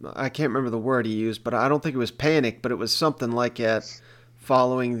 I can't remember the word he used, but I don't think it was panic, but it was something like that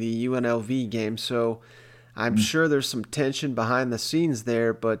following the UNLV game. So I'm sure there's some tension behind the scenes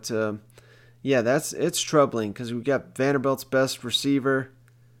there, but it's troubling because we got Vanderbilt's best receiver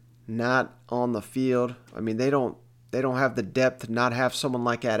not on the field. I mean, they don't have the depth to not have someone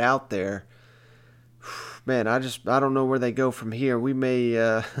like that out there. Man, I don't know where they go from here. We may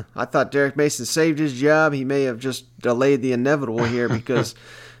I thought Derek Mason saved his job. He may have just delayed the inevitable here because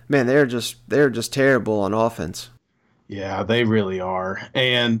man, they're just terrible on offense. Yeah, they really are.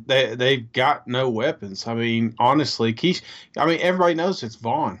 And they've got no weapons. I mean, honestly, everybody knows it's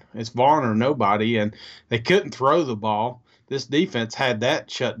Vaughn. It's Vaughn or nobody, and they couldn't throw the ball. This defense had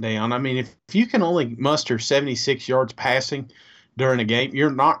that shut down. I mean, if you can only muster 76 yards passing during a game,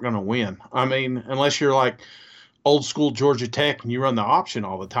 you're not going to win. I mean, unless you're like old school Georgia Tech and you run the option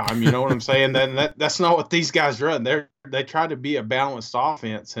all the time, you know what I'm saying? Then that's not what these guys run. They try to be a balanced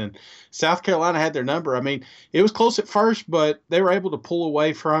offense, and South Carolina had their number. I mean, it was close at first, but they were able to pull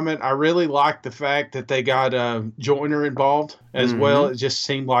away from it. I really liked the fact that they got Joyner involved as well. It just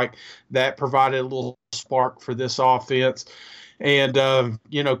seemed like that provided a little spark for this offense. And,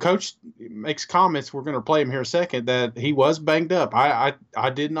 Coach makes comments, we're going to play him here in a second, that he was banged up. I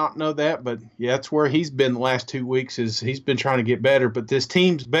did not know that, but yeah, that's where he's been the last 2 weeks is he's been trying to get better. But this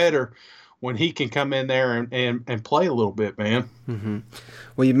team's better when he can come in there and play a little bit, man. Mm-hmm.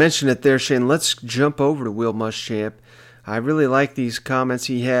 Well, you mentioned it there, Shane. Let's jump over to Will Muschamp. I really like these comments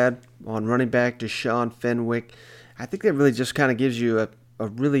he had on running back Deshaun Fenwick. I think that really just kind of gives you a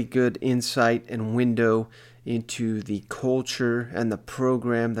really good insight and window into the culture and the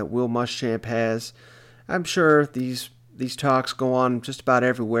program that Will Muschamp has. I'm sure these talks go on just about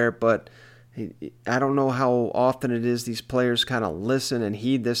everywhere, but I don't know how often it is these players kind of listen and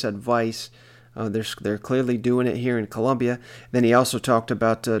heed this advice. They're clearly doing it here in Columbia. Then he also talked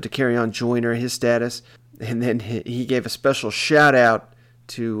about Dakereon Joyner, his status, and then he gave a special shout out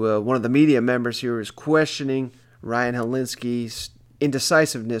to one of the media members who was questioning Ryan Helinski's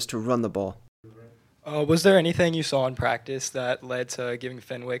indecisiveness to run the ball. Was there anything you saw in practice that led to giving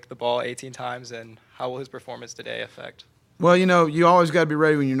Fenwick the ball 18 times, and how will his performance today affect? Well, you always got to be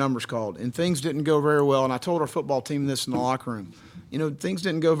ready when your number's called, and things didn't go very well, and I told our football team this in the locker room. Things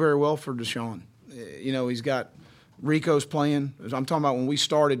didn't go very well for Deshaun. He's got Rico's playing. I'm talking about when we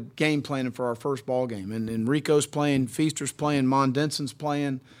started game planning for our first ball game, and Rico's playing, Feaster's playing, Mon Denson's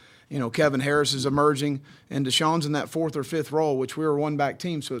playing. Kevin Harris is emerging, and Deshaun's in that fourth or fifth role, which we were a one-back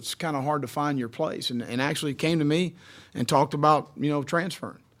team, so it's kind of hard to find your place. And actually came to me and talked about,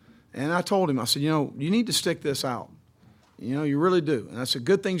 transferring. And I told him, I said, you need to stick this out. You really do. And that's a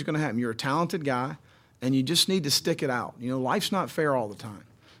good thing's going to happen. You're a talented guy, and you just need to stick it out. Life's not fair all the time,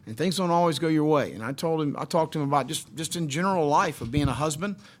 and things don't always go your way. And I talked to him about just in general life of being a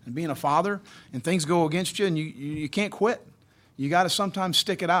husband and being a father, and things go against you, and you can't quit. You got to sometimes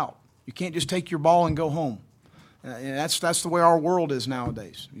stick it out. You can't just take your ball and go home. And that's the way our world is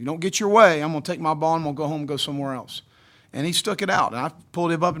nowadays. You don't get your way, I'm going to take my ball and I'm going to go home and go somewhere else. And he stuck it out. And I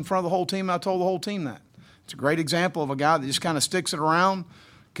pulled him up in front of the whole team, and I told the whole team that. It's a great example of a guy that just kind of sticks it around,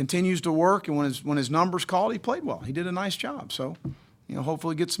 continues to work, and when his number's called, he played well. He did a nice job. So,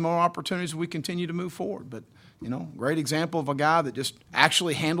 hopefully get some more opportunities as we continue to move forward. But, great example of a guy that just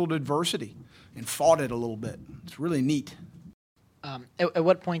actually handled adversity and fought it a little bit. It's really neat. At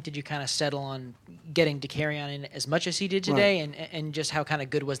what point did you kind of settle on getting Dakereon in as much as he did today, Right. and just how kind of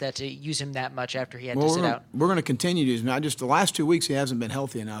good was that to use him that much after he had to sit out? We're going to continue to use him. The last 2 weeks he hasn't been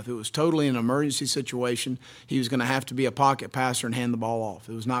healthy enough. It was totally an emergency situation. He was going to have to be a pocket passer and hand the ball off.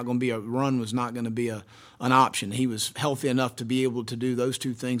 It was not going to be a run. Was not going to be an option. He was healthy enough to be able to do those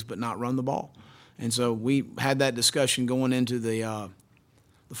two things, but not run the ball. And so we had that discussion going into the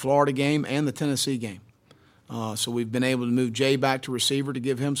Florida game and the Tennessee game. So we've been able to move Jay back to receiver to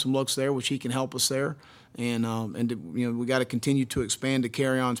give him some looks there, which he can help us there. And we got to continue to expand the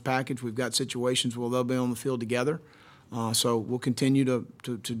carry-ons package. We've got situations where they'll be on the field together. So we'll continue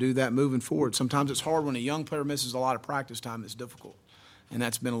to do that moving forward. Sometimes it's hard when a young player misses a lot of practice time. It's difficult, and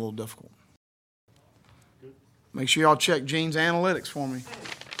that's been a little difficult. Make sure y'all check Gene's analytics for me.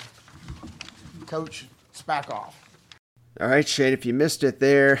 Coach Spackoff. All right, Shane, if you missed it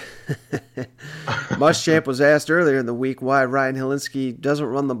there, Muschamp was asked earlier in the week why Ryan Helinski doesn't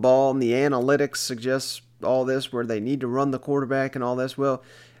run the ball, and the analytics suggests all this, where they need to run the quarterback and all this. Well,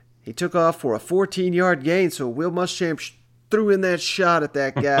 he took off for a 14-yard gain, so Will Muschamp threw in that shot at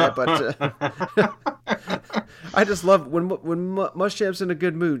that guy. But I just love when Muschamp's in a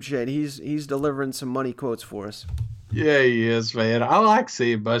good mood, Shane. He's delivering some money quotes for us. Yeah, he is, man. I like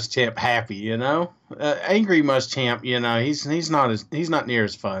seeing Muschamp happy. You know, angry Muschamp. You know, he's not near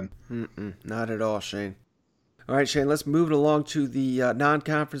as fun. Not at all, Shane. All right, Shane. Let's move it along to the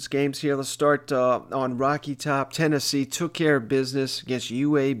non-conference games here. Let's start on Rocky Top. Tennessee took care of business against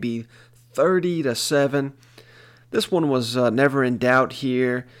UAB, 30-7. This one was never in doubt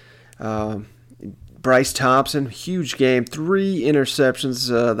here. Bryce Thompson, huge game, 3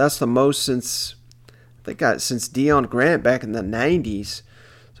 interceptions. That's the most since Deion Grant back in the 90s.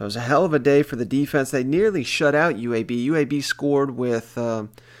 So it was a hell of a day for the defense. They nearly shut out UAB. UAB scored with, I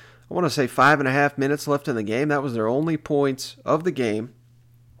want to say, 5.5 minutes left in the game. That was their only points of the game.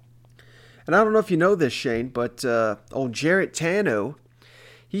 And I don't know if you know this, Shane, but old Jarrett Tano,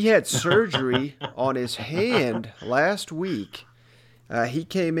 he had surgery on his hand last week. He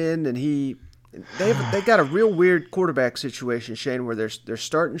came in and they got a real weird quarterback situation, Shane, where they're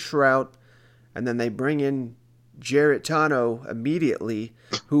starting Shrout, and then they bring in Jarrett Tano immediately,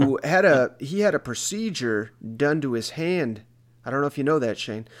 who had a procedure done to his hand. I don't know if you know that,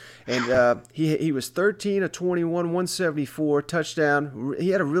 Shane. And he was 13 of 21, 174, touchdown. He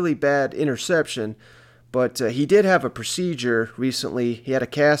had a really bad interception, but he did have a procedure recently. He had a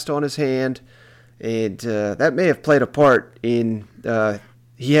cast on his hand, and that may have played a part in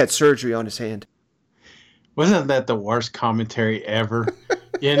he had surgery on his hand. Wasn't that the worst commentary ever?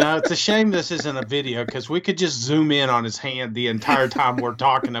 You know, it's a shame this isn't a video, because we could just zoom in on his hand the entire time we're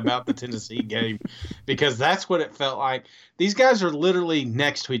talking about the Tennessee game, because that's what it felt like. These guys are literally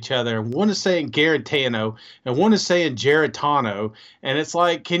next to each other. One is saying Garantano and one is saying Geritano. And it's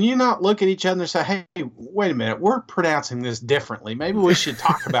like, can you not look at each other and say, hey, wait a minute, we're pronouncing this differently. Maybe we should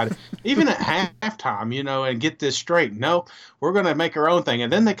talk about it, even at halftime, you know, and get this straight. No, we're going to make our own thing.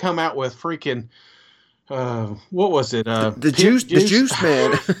 And then they come out with freaking what was it? The juice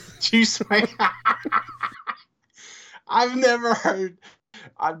man. Juice man. I've never heard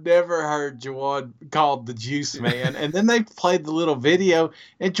Juwan called the juice man. And then they played the little video,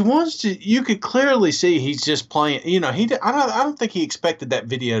 and Juwan's you could clearly see he's just playing. You know, I don't think he expected that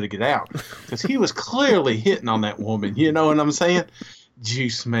video to get out, because he was clearly hitting on that woman. You know what I'm saying?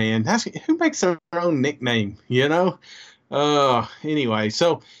 Juice man. Who makes their own nickname? You know. Anyway,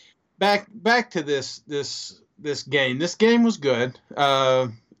 so. Back to this game. This game was good.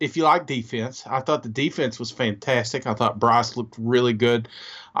 If you like defense, I thought the defense was fantastic. I thought Bryce looked really good.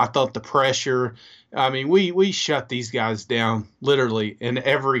 I thought the pressure. I mean, we shut these guys down literally in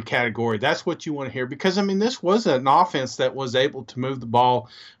every category. That's what you want to hear, because I mean, this was an offense that was able to move the ball.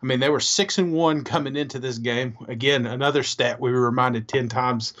 I mean, they were 6-1 coming into this game. Again, another stat we were reminded 10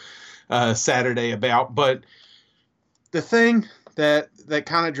 times Saturday about. But the thing that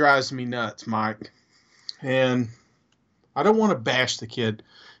kind of drives me nuts, Mike, and I don't want to bash the kid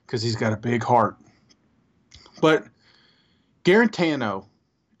because he's got a big heart, but Garantano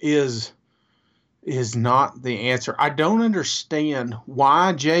is not the answer. I don't understand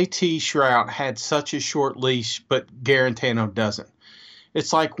why JT Shrout had such a short leash, but Garantano doesn't.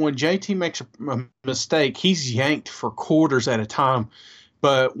 It's like when JT makes a mistake, he's yanked for quarters at a time,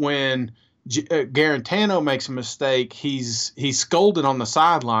 but when Garantano makes a mistake, he's scolded on the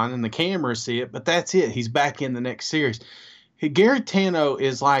sideline and the cameras see it, but that's it. He's back in the next series. Garantano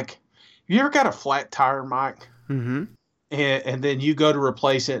is like, you ever got a flat tire, Mike? Mm-hmm. And then you go to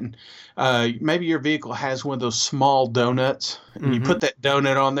replace it, and maybe your vehicle has one of those small donuts, and you put that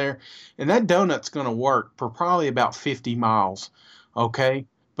donut on there, and that donut's going to work for probably about 50 miles, okay?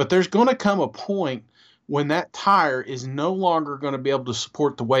 But there's going to come a point when that tire is no longer going to be able to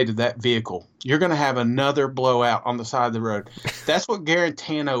support the weight of that vehicle, you're going to have another blowout on the side of the road. That's what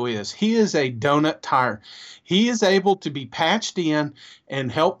Garantano is. He is a donut tire. He is able to be patched in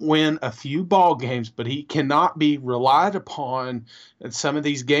and help win a few ball games, but he cannot be relied upon in some of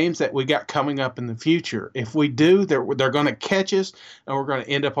these games that we got coming up in the future. If we do, they're going to catch us, and we're going to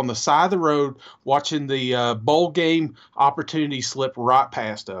end up on the side of the road watching the bowl game opportunity slip right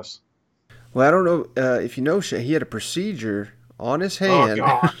past us. Well, I don't know if you know, Shay, he had a procedure on his hand.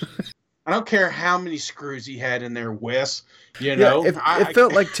 Oh, gosh. I don't care how many screws he had in there, Wes. You know, it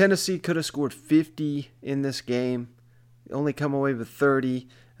felt like Tennessee could have scored 50 in this game, only come away with 30.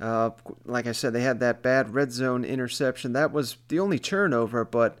 Like I said, they had that bad red zone interception. That was the only turnover,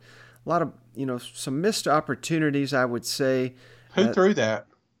 but a lot of, some missed opportunities, I would say. Who threw that?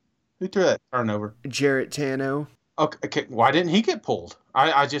 Who threw that turnover? Jarrett Tano. Okay, why didn't he get pulled?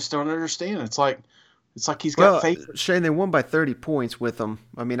 I just don't understand. It's like he's got faith. Shane, they won by 30 points with him.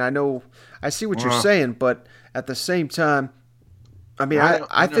 I mean, I see what you're saying, but at the same time, I mean,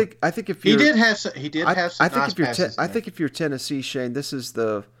 I think if you're, he did have some nice passes. I think if you're Tennessee, Shane, this is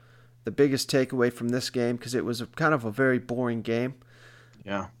the biggest takeaway from this game because it was kind of a very boring game.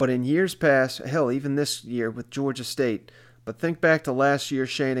 Yeah. But in years past, hell, even this year with Georgia State, but think back to last year,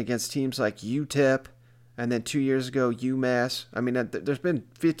 Shane, against teams like UTEP. And then 2 years ago, UMass. I mean, there's been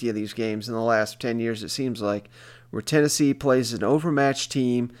 50 of these games in the last 10 years, it seems like, where Tennessee plays an overmatched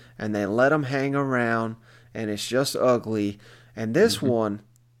team and they let them hang around, and it's just ugly. And this one,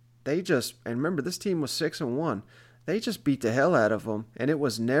 and remember, this team was 6-1. They just beat the hell out of them, and it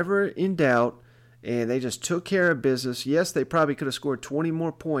was never in doubt, and they just took care of business. Yes, they probably could have scored 20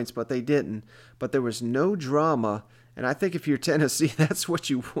 more points, but they didn't. But there was no drama. And I think if you're Tennessee, that's what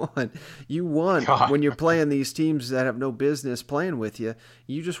you want. You want, when you're playing these teams that have no business playing with you,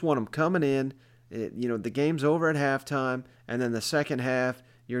 you just want them coming in. The game's over at halftime, and then the second half,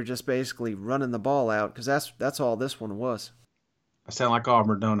 you're just basically running the ball out because that's all this one was. I sound like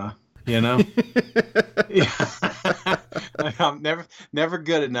Auburn, don't I? I'm never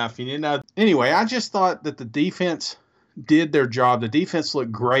good enough. Anyway, I just thought that the defense did their job. The defense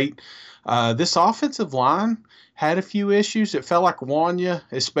looked great. This offensive line had a few issues. It felt like Wanya,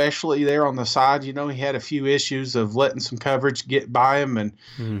 especially there on the side, he had a few issues of letting some coverage get by him, and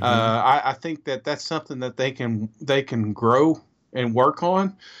I think that's something that they can grow and work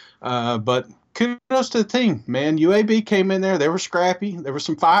on. But kudos to the team, man. UAB came in there. They were scrappy. There were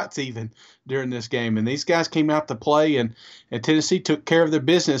some fights even during this game, and these guys came out to play, and Tennessee took care of their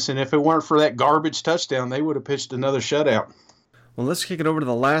business. And if it weren't for that garbage touchdown, they would have pitched another shutout. Well, let's kick it over to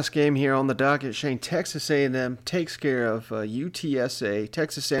the last game here on the docket. Shane, Texas A&M takes care of UTSA,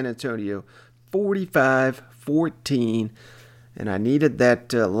 Texas San Antonio, 45-14. And I needed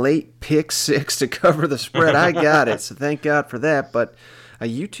that late pick six to cover the spread. I got it, so thank God for that. But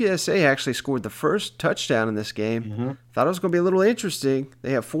UTSA actually scored the first touchdown in this game. Thought it was going to be a little interesting.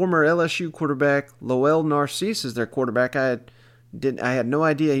 They have former LSU quarterback Lowell Narcisse as their quarterback. I had no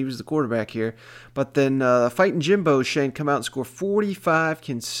idea he was the quarterback here. But then Fighting Jimbo, Shane, come out and score 45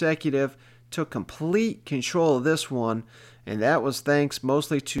 consecutive, took complete control of this one. And that was thanks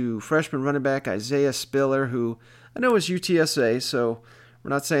mostly to freshman running back Isaiah Spiller, who I know is UTSA, so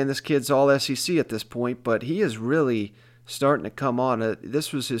we're not saying this kid's all SEC at this point, but he is really starting to come on.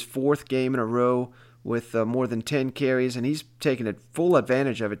 This was his fourth game in a row with more than 10 carries, and he's taken a full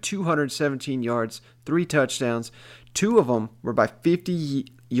advantage of it. 217 yards, 3 touchdowns. 2 of them were by 50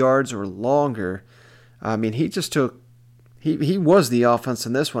 yards or longer. I mean, he just took he was the offense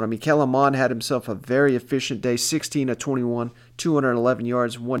in this one. I mean, Kellen Mond had himself a very efficient day, 16 of 21, 211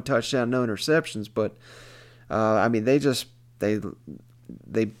 yards, 1 touchdown, no interceptions. But, I mean, they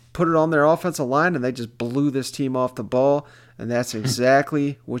put it on their offensive line, and they just blew this team off the ball. And that's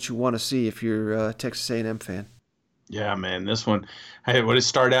exactly what you want to see if you're a Texas A&M fan. Yeah, man, this one, hey, when it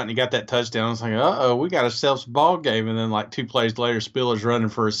started out and he got that touchdown, I was like, uh-oh, we got ourselves a ball game. And then like 2 plays later, Spiller's running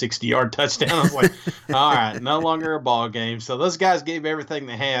for a 60-yard touchdown. I was like, all right, no longer a ball game. So those guys gave everything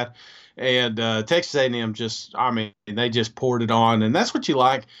they had. And Texas A&M they just poured it on. And that's what you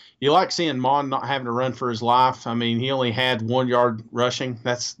like. You like seeing Mon not having to run for his life. I mean, he only had 1 yard rushing.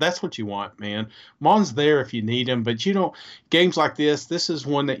 That's what you want, man. Mon's there if you need him, but games like this is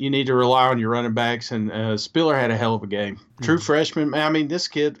one that you need to rely on your running backs. And Spiller had a hell of a game. True freshman. I mean, this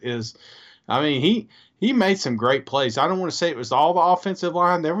kid he made some great plays. I don't want to say it was all the offensive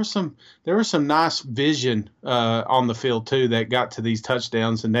line. There was some nice vision on the field too that got to these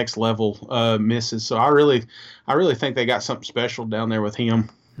touchdowns and next level misses. So I really think they got something special down there with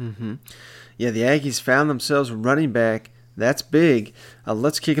him. Mm-hmm. Yeah, the Aggies found themselves a running back That's big.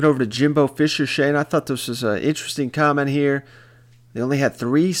 Let's kick it over to Jimbo Fisher. Shane, I thought this was an interesting comment here. They only had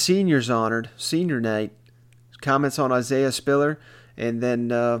 3 seniors honored, senior night. Comments on Isaiah Spiller. And then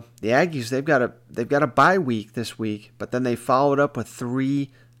the Aggies, they've got a bye week this week, but then they followed up with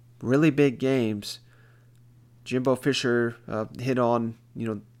 3 really big games. Jimbo Fisher hit on,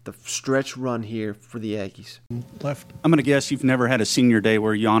 the stretch run here for the Aggies. Left. I'm going to guess you've never had a senior day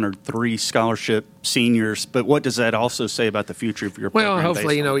where you honored 3 scholarship seniors, but what does that also say about the future of your program? Well,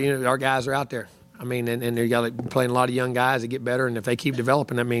 hopefully, our guys are out there. I mean, and you got playing a lot of young guys that get better, and if they keep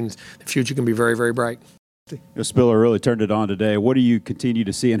developing, that means the future can be very, very bright. Spiller really turned it on today. What do you continue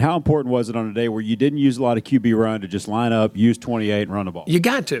to see, and how important was it on a day where you didn't use a lot of QB run to just line up, use 28, and run the ball? You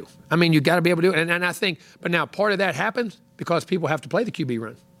got to. I mean, you got to be able to do it. And I think, but now part of that happens because people have to play the QB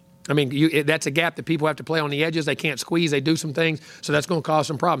run. I mean, that's a gap that people have to play on the edges. They can't squeeze. They do some things, so that's going to cause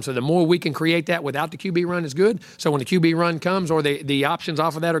some problems. So the more we can create that without the QB run is good. So when the QB run comes or the options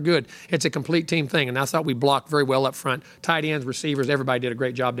off of that are good, it's a complete team thing. And I thought we blocked very well up front. Tight ends, receivers, everybody did a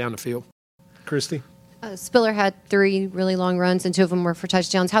great job down the field. Christy? Spiller had 3 really long runs, and 2 of them were for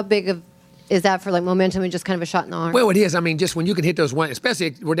touchdowns. How big is that for momentum and just kind of a shot in the arm? Well, it is. I mean, just when you can hit those ones,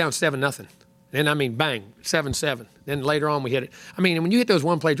 especially we're down 7-0. Then, bang, 7-7. Then later on we hit it. I mean, when you hit those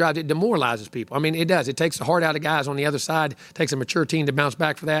one-play drives, it demoralizes people. I mean, it does. It takes the heart out of guys on the other side. It takes a mature team to bounce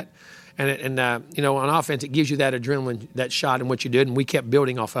back for that. And on offense, it gives you that adrenaline, that shot in what you did, and we kept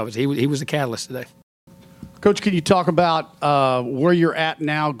building off of it. He was the catalyst today. Coach, can you talk about where you're at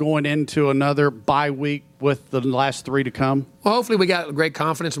now going into another bye week with the last 3 to come? Well, hopefully we got great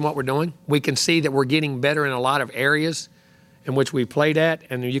confidence in what we're doing. We can see that we're getting better in a lot of areas in which we played at,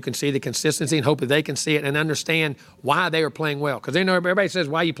 and you can see the consistency, and hope that they can see it and understand why they are playing well. Because everybody says,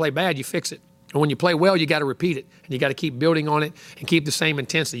 why you play bad, you fix it. And when you play well, you got to repeat it, and you got to keep building on it and keep the same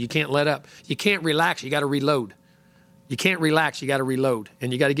intensity. You can't let up. You can't relax. You got to reload. You can't relax. You got to reload,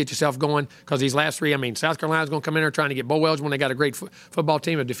 and you got to get yourself going because these last 3, South Carolina's going to come in there trying to get bowl eligible when they got a great football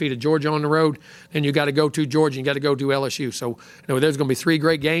team that defeated Georgia on the road. Then you got to go to Georgia and you got to go to LSU. So there's going to be 3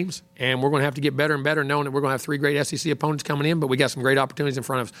 great games, and we're going to have to get better and better knowing that we're going to have 3 great SEC opponents coming in, but we got some great opportunities in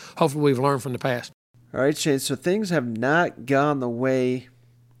front of us. Hopefully we've learned from the past. All right, Shane, so things have not gone the way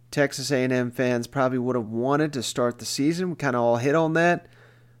Texas A&M fans probably would have wanted to start the season. We kind of all hit on that.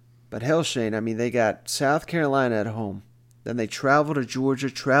 But hell, Shane, they got South Carolina at home. Then they travel to Georgia,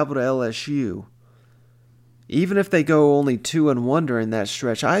 travel to LSU. Even if they go only 2-1 during that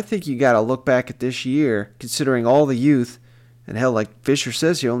stretch, I think you got to look back at this year, considering all the youth. And hell, like Fisher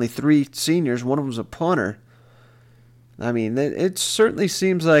says here, only 3 seniors. One of them's a punter. It certainly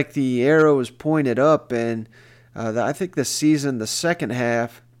seems like the arrow is pointed up. And I think the season, the second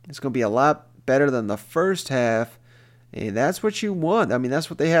half, is going to be a lot better than the first half. And that's what you want. That's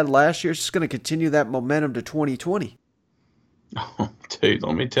what they had last year. It's just going to continue that momentum to 2020. Oh, dude,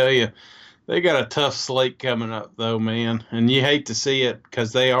 let me tell you, they got a tough slate coming up, though, man. And you hate to see it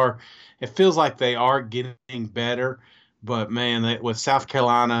because it feels like they are getting better. But, man, with South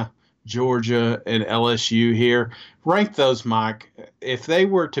Carolina, Georgia, and LSU here, rank those, Mike. If they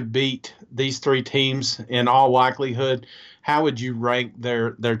were to beat these 3 teams in all likelihood, how would you rank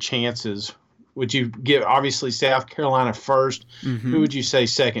their chances? Would you give, obviously, South Carolina first? Mm-hmm. Who would you say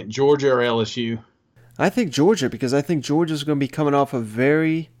second, Georgia or LSU? I think Georgia, because I think Georgia's going to be coming off a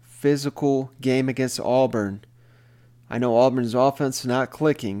very physical game against Auburn. I know Auburn's offense is not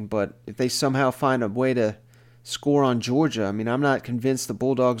clicking, but if they somehow find a way to score on Georgia, I'm not convinced the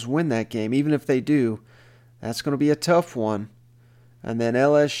Bulldogs win that game. Even if they do, that's going to be a tough one. And then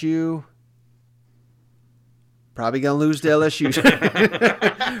LSU, probably going to lose to LSU.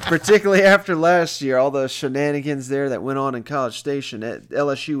 Particularly after last year, all the shenanigans there that went on in College Station.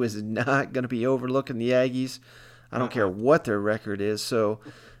 LSU is not going to be overlooking the Aggies. I don't care what their record is. So,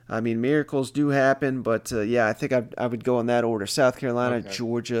 miracles do happen. But, I think I would go in that order. South Carolina,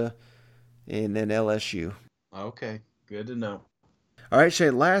 Georgia, and then LSU. Okay, good to know. All right,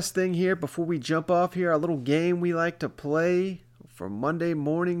 Shane, last thing here before we jump off here, our little game we like to play for Monday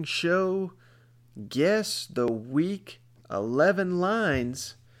morning show. Guess the Week 11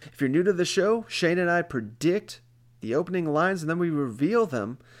 lines. If you're new to the show, Shane and I predict the opening lines and then we reveal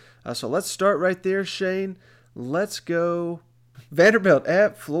them. So let's start right there, Shane. Let's go Vanderbilt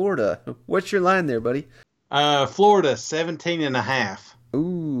at Florida. What's your line there, buddy? Florida, 17.5.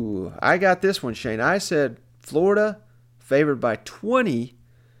 Ooh, I got this one, Shane. I said Florida favored by 20.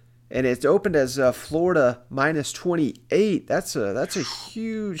 And it's opened as Florida minus 28. That's a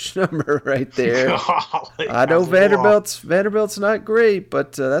huge number right there. Golly, I know Vanderbilt's not great,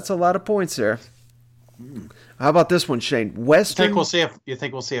 but that's a lot of points there. How about this one, Shane? Western. You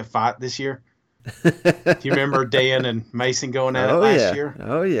think we'll see a fight this year? Do you remember Dan and Mason going at it last year?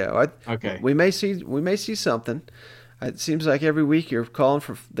 Oh yeah. Okay. We may see something. It seems like every week you're calling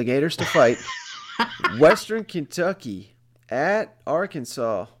for the Gators to fight. Western Kentucky at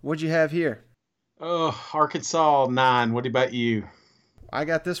Arkansas. What'd you have here? Oh, Arkansas 9. What about you? I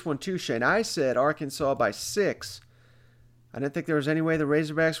got this one too, Shane. I said Arkansas by 6. I didn't think there was any way the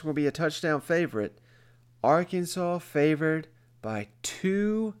Razorbacks were going to be a touchdown favorite. Arkansas favored by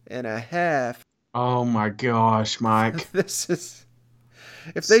 2.5. Oh my gosh, Mike. This is,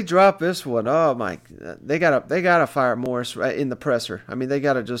 if they drop this one, oh my, they gotta fire Morris right in the presser. I mean, they've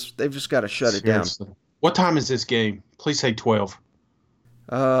just got to shut it down. What time is this game? Please say 12.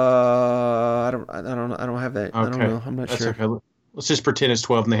 I don't have that. Okay. I don't know. I'm not That's sure. Okay. Let's just pretend it's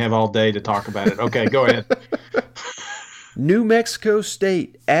 12 and they have all day to talk about it. Okay, go ahead. New Mexico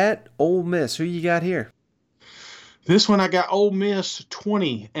State at Ole Miss. Who you got here? This one I got Ole Miss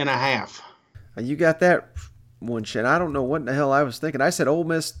 20.5. You got that one, Shane. I don't know what in the hell I was thinking. I said Ole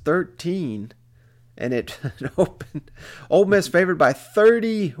Miss 13, and it opened. Ole Miss favored by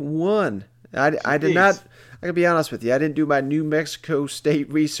 31. I did not. I can be honest with you. I didn't do my New Mexico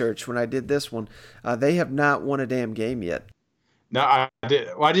State research when I did this one. They have not won a damn game yet. No, I did.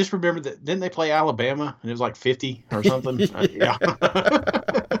 Well, I just remember that. Didn't they play Alabama and it was like 50 or something? Yeah.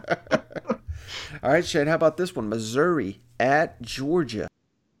 All right, Shane. How about this one? Missouri at Georgia.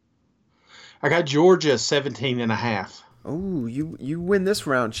 I got Georgia 17.5. Oh, you win this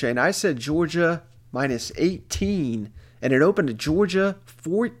round, Shane. I said Georgia minus 18, and it opened to Georgia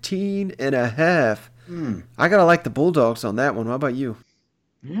 14.5. I gotta like the Bulldogs on that one. How about you?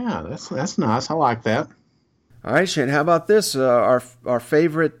 Yeah, that's nice. I like that. All right, Shane. How about this? Our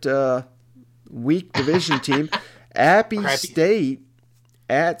favorite weak division team, Appy State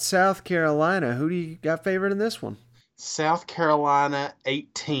at South Carolina. Who do you got favored in this one? South Carolina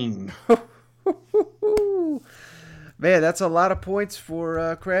 18. Man, that's a lot of points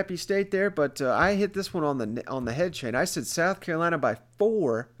for Crappy State there, but I hit this one on the head, Shane. I said South Carolina by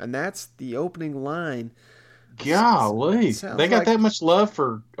 4, and that's the opening line. Golly, they got that much love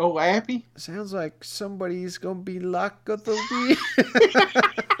for Appy? Sounds like somebody's gonna be locked of the week.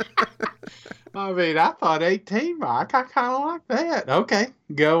 I mean, I thought 18, Mike. I kind of like that. Okay,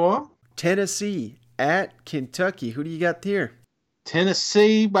 go on. Tennessee at Kentucky. Who do you got here?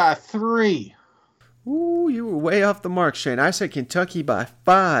 Tennessee by 3. Ooh, you were way off the mark, Shane. I said Kentucky by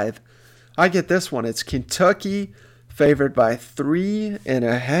 5. I get this one. It's Kentucky favored by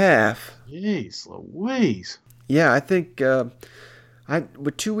 3.5. Jeez Louise. Yeah, I think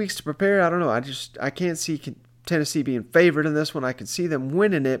with 2 weeks to prepare, I don't know. I can't see Tennessee being favored in this one. I can see them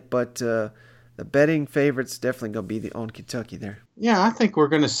winning it, but the betting favorite's definitely going to be on Kentucky there. Yeah, I think we're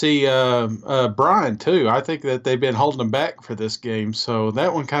going to see Brian, too. I think that they've been holding him back for this game, so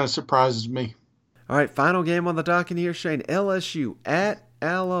that one kind of surprises me. All right, final game on the docket here, Shane. LSU at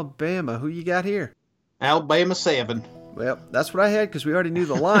Alabama. Who you got here? Alabama 7. Well, that's what I had because we already knew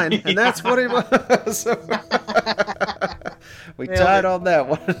the line, and that's what it was. We tied on that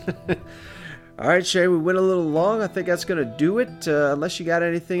one. All right, Shay, we went a little long. I think that's going to do it, unless you got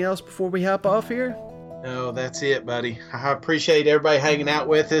anything else before we hop off here. No, that's it, buddy. I appreciate everybody hanging out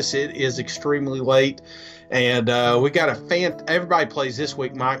with us. It is extremely late, and we got everybody plays this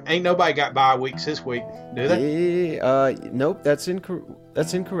week, Mike. Ain't nobody got bye weeks this week, do they? Nope, that's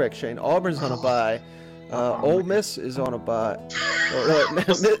incorrect, Shane. Auburn's on a bye. Ole Miss is on a bye.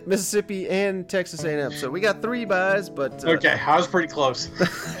 Mississippi and Texas A&M. So we got 3 byes, but okay, I was pretty close.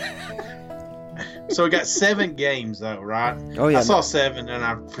 So we got 7 games, though, right? Oh yeah, I saw 7,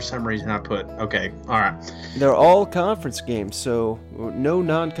 and for some reason I put okay. All right. They're all conference games, so no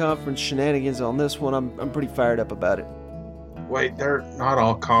non-conference shenanigans on this one. I'm pretty fired up about it. Wait, they're not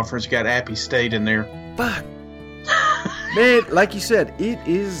all conference. You got Appy State in there. Fuck. Man, like you said, it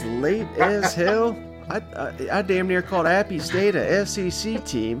is late as hell. I damn near called Appy State a SEC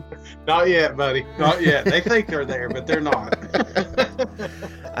team. Not yet, buddy. Not yet. They think they're there, but they're not.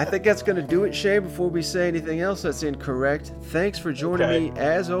 I think that's going to do it, Shay. Before we say anything else that's incorrect, thanks for joining me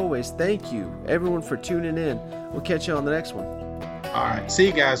as always. Thank you, everyone, for tuning in. We'll catch you on the next one. All right. See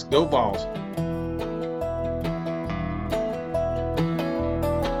you guys. Go Balls.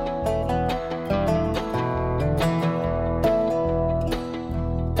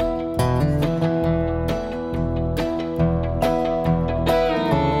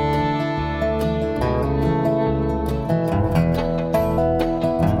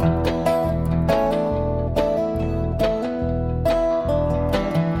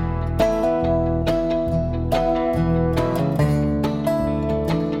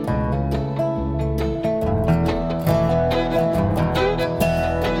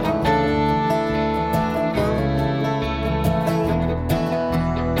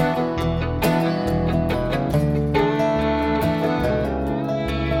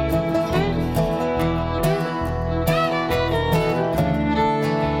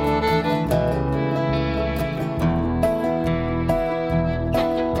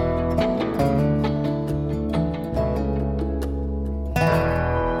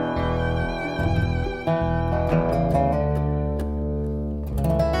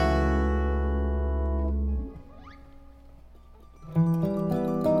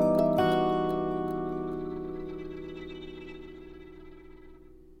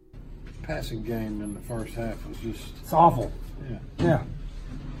 passing game in the first half was just. It's awful. Yeah.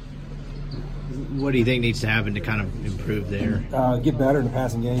 What do you think needs to happen to kind of improve there? Get better in the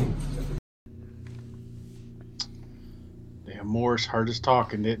passing game. Damn, Morris heard us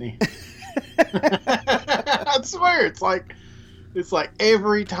talking, didn't he? I swear, it's like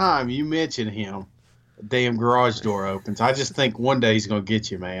every time you mention him, a damn garage door opens. I just think one day he's gonna get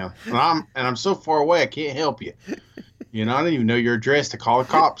you, man. And I'm so far away, I can't help you. You know, I didn't even know your address to call the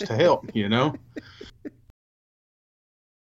cops to help. You know,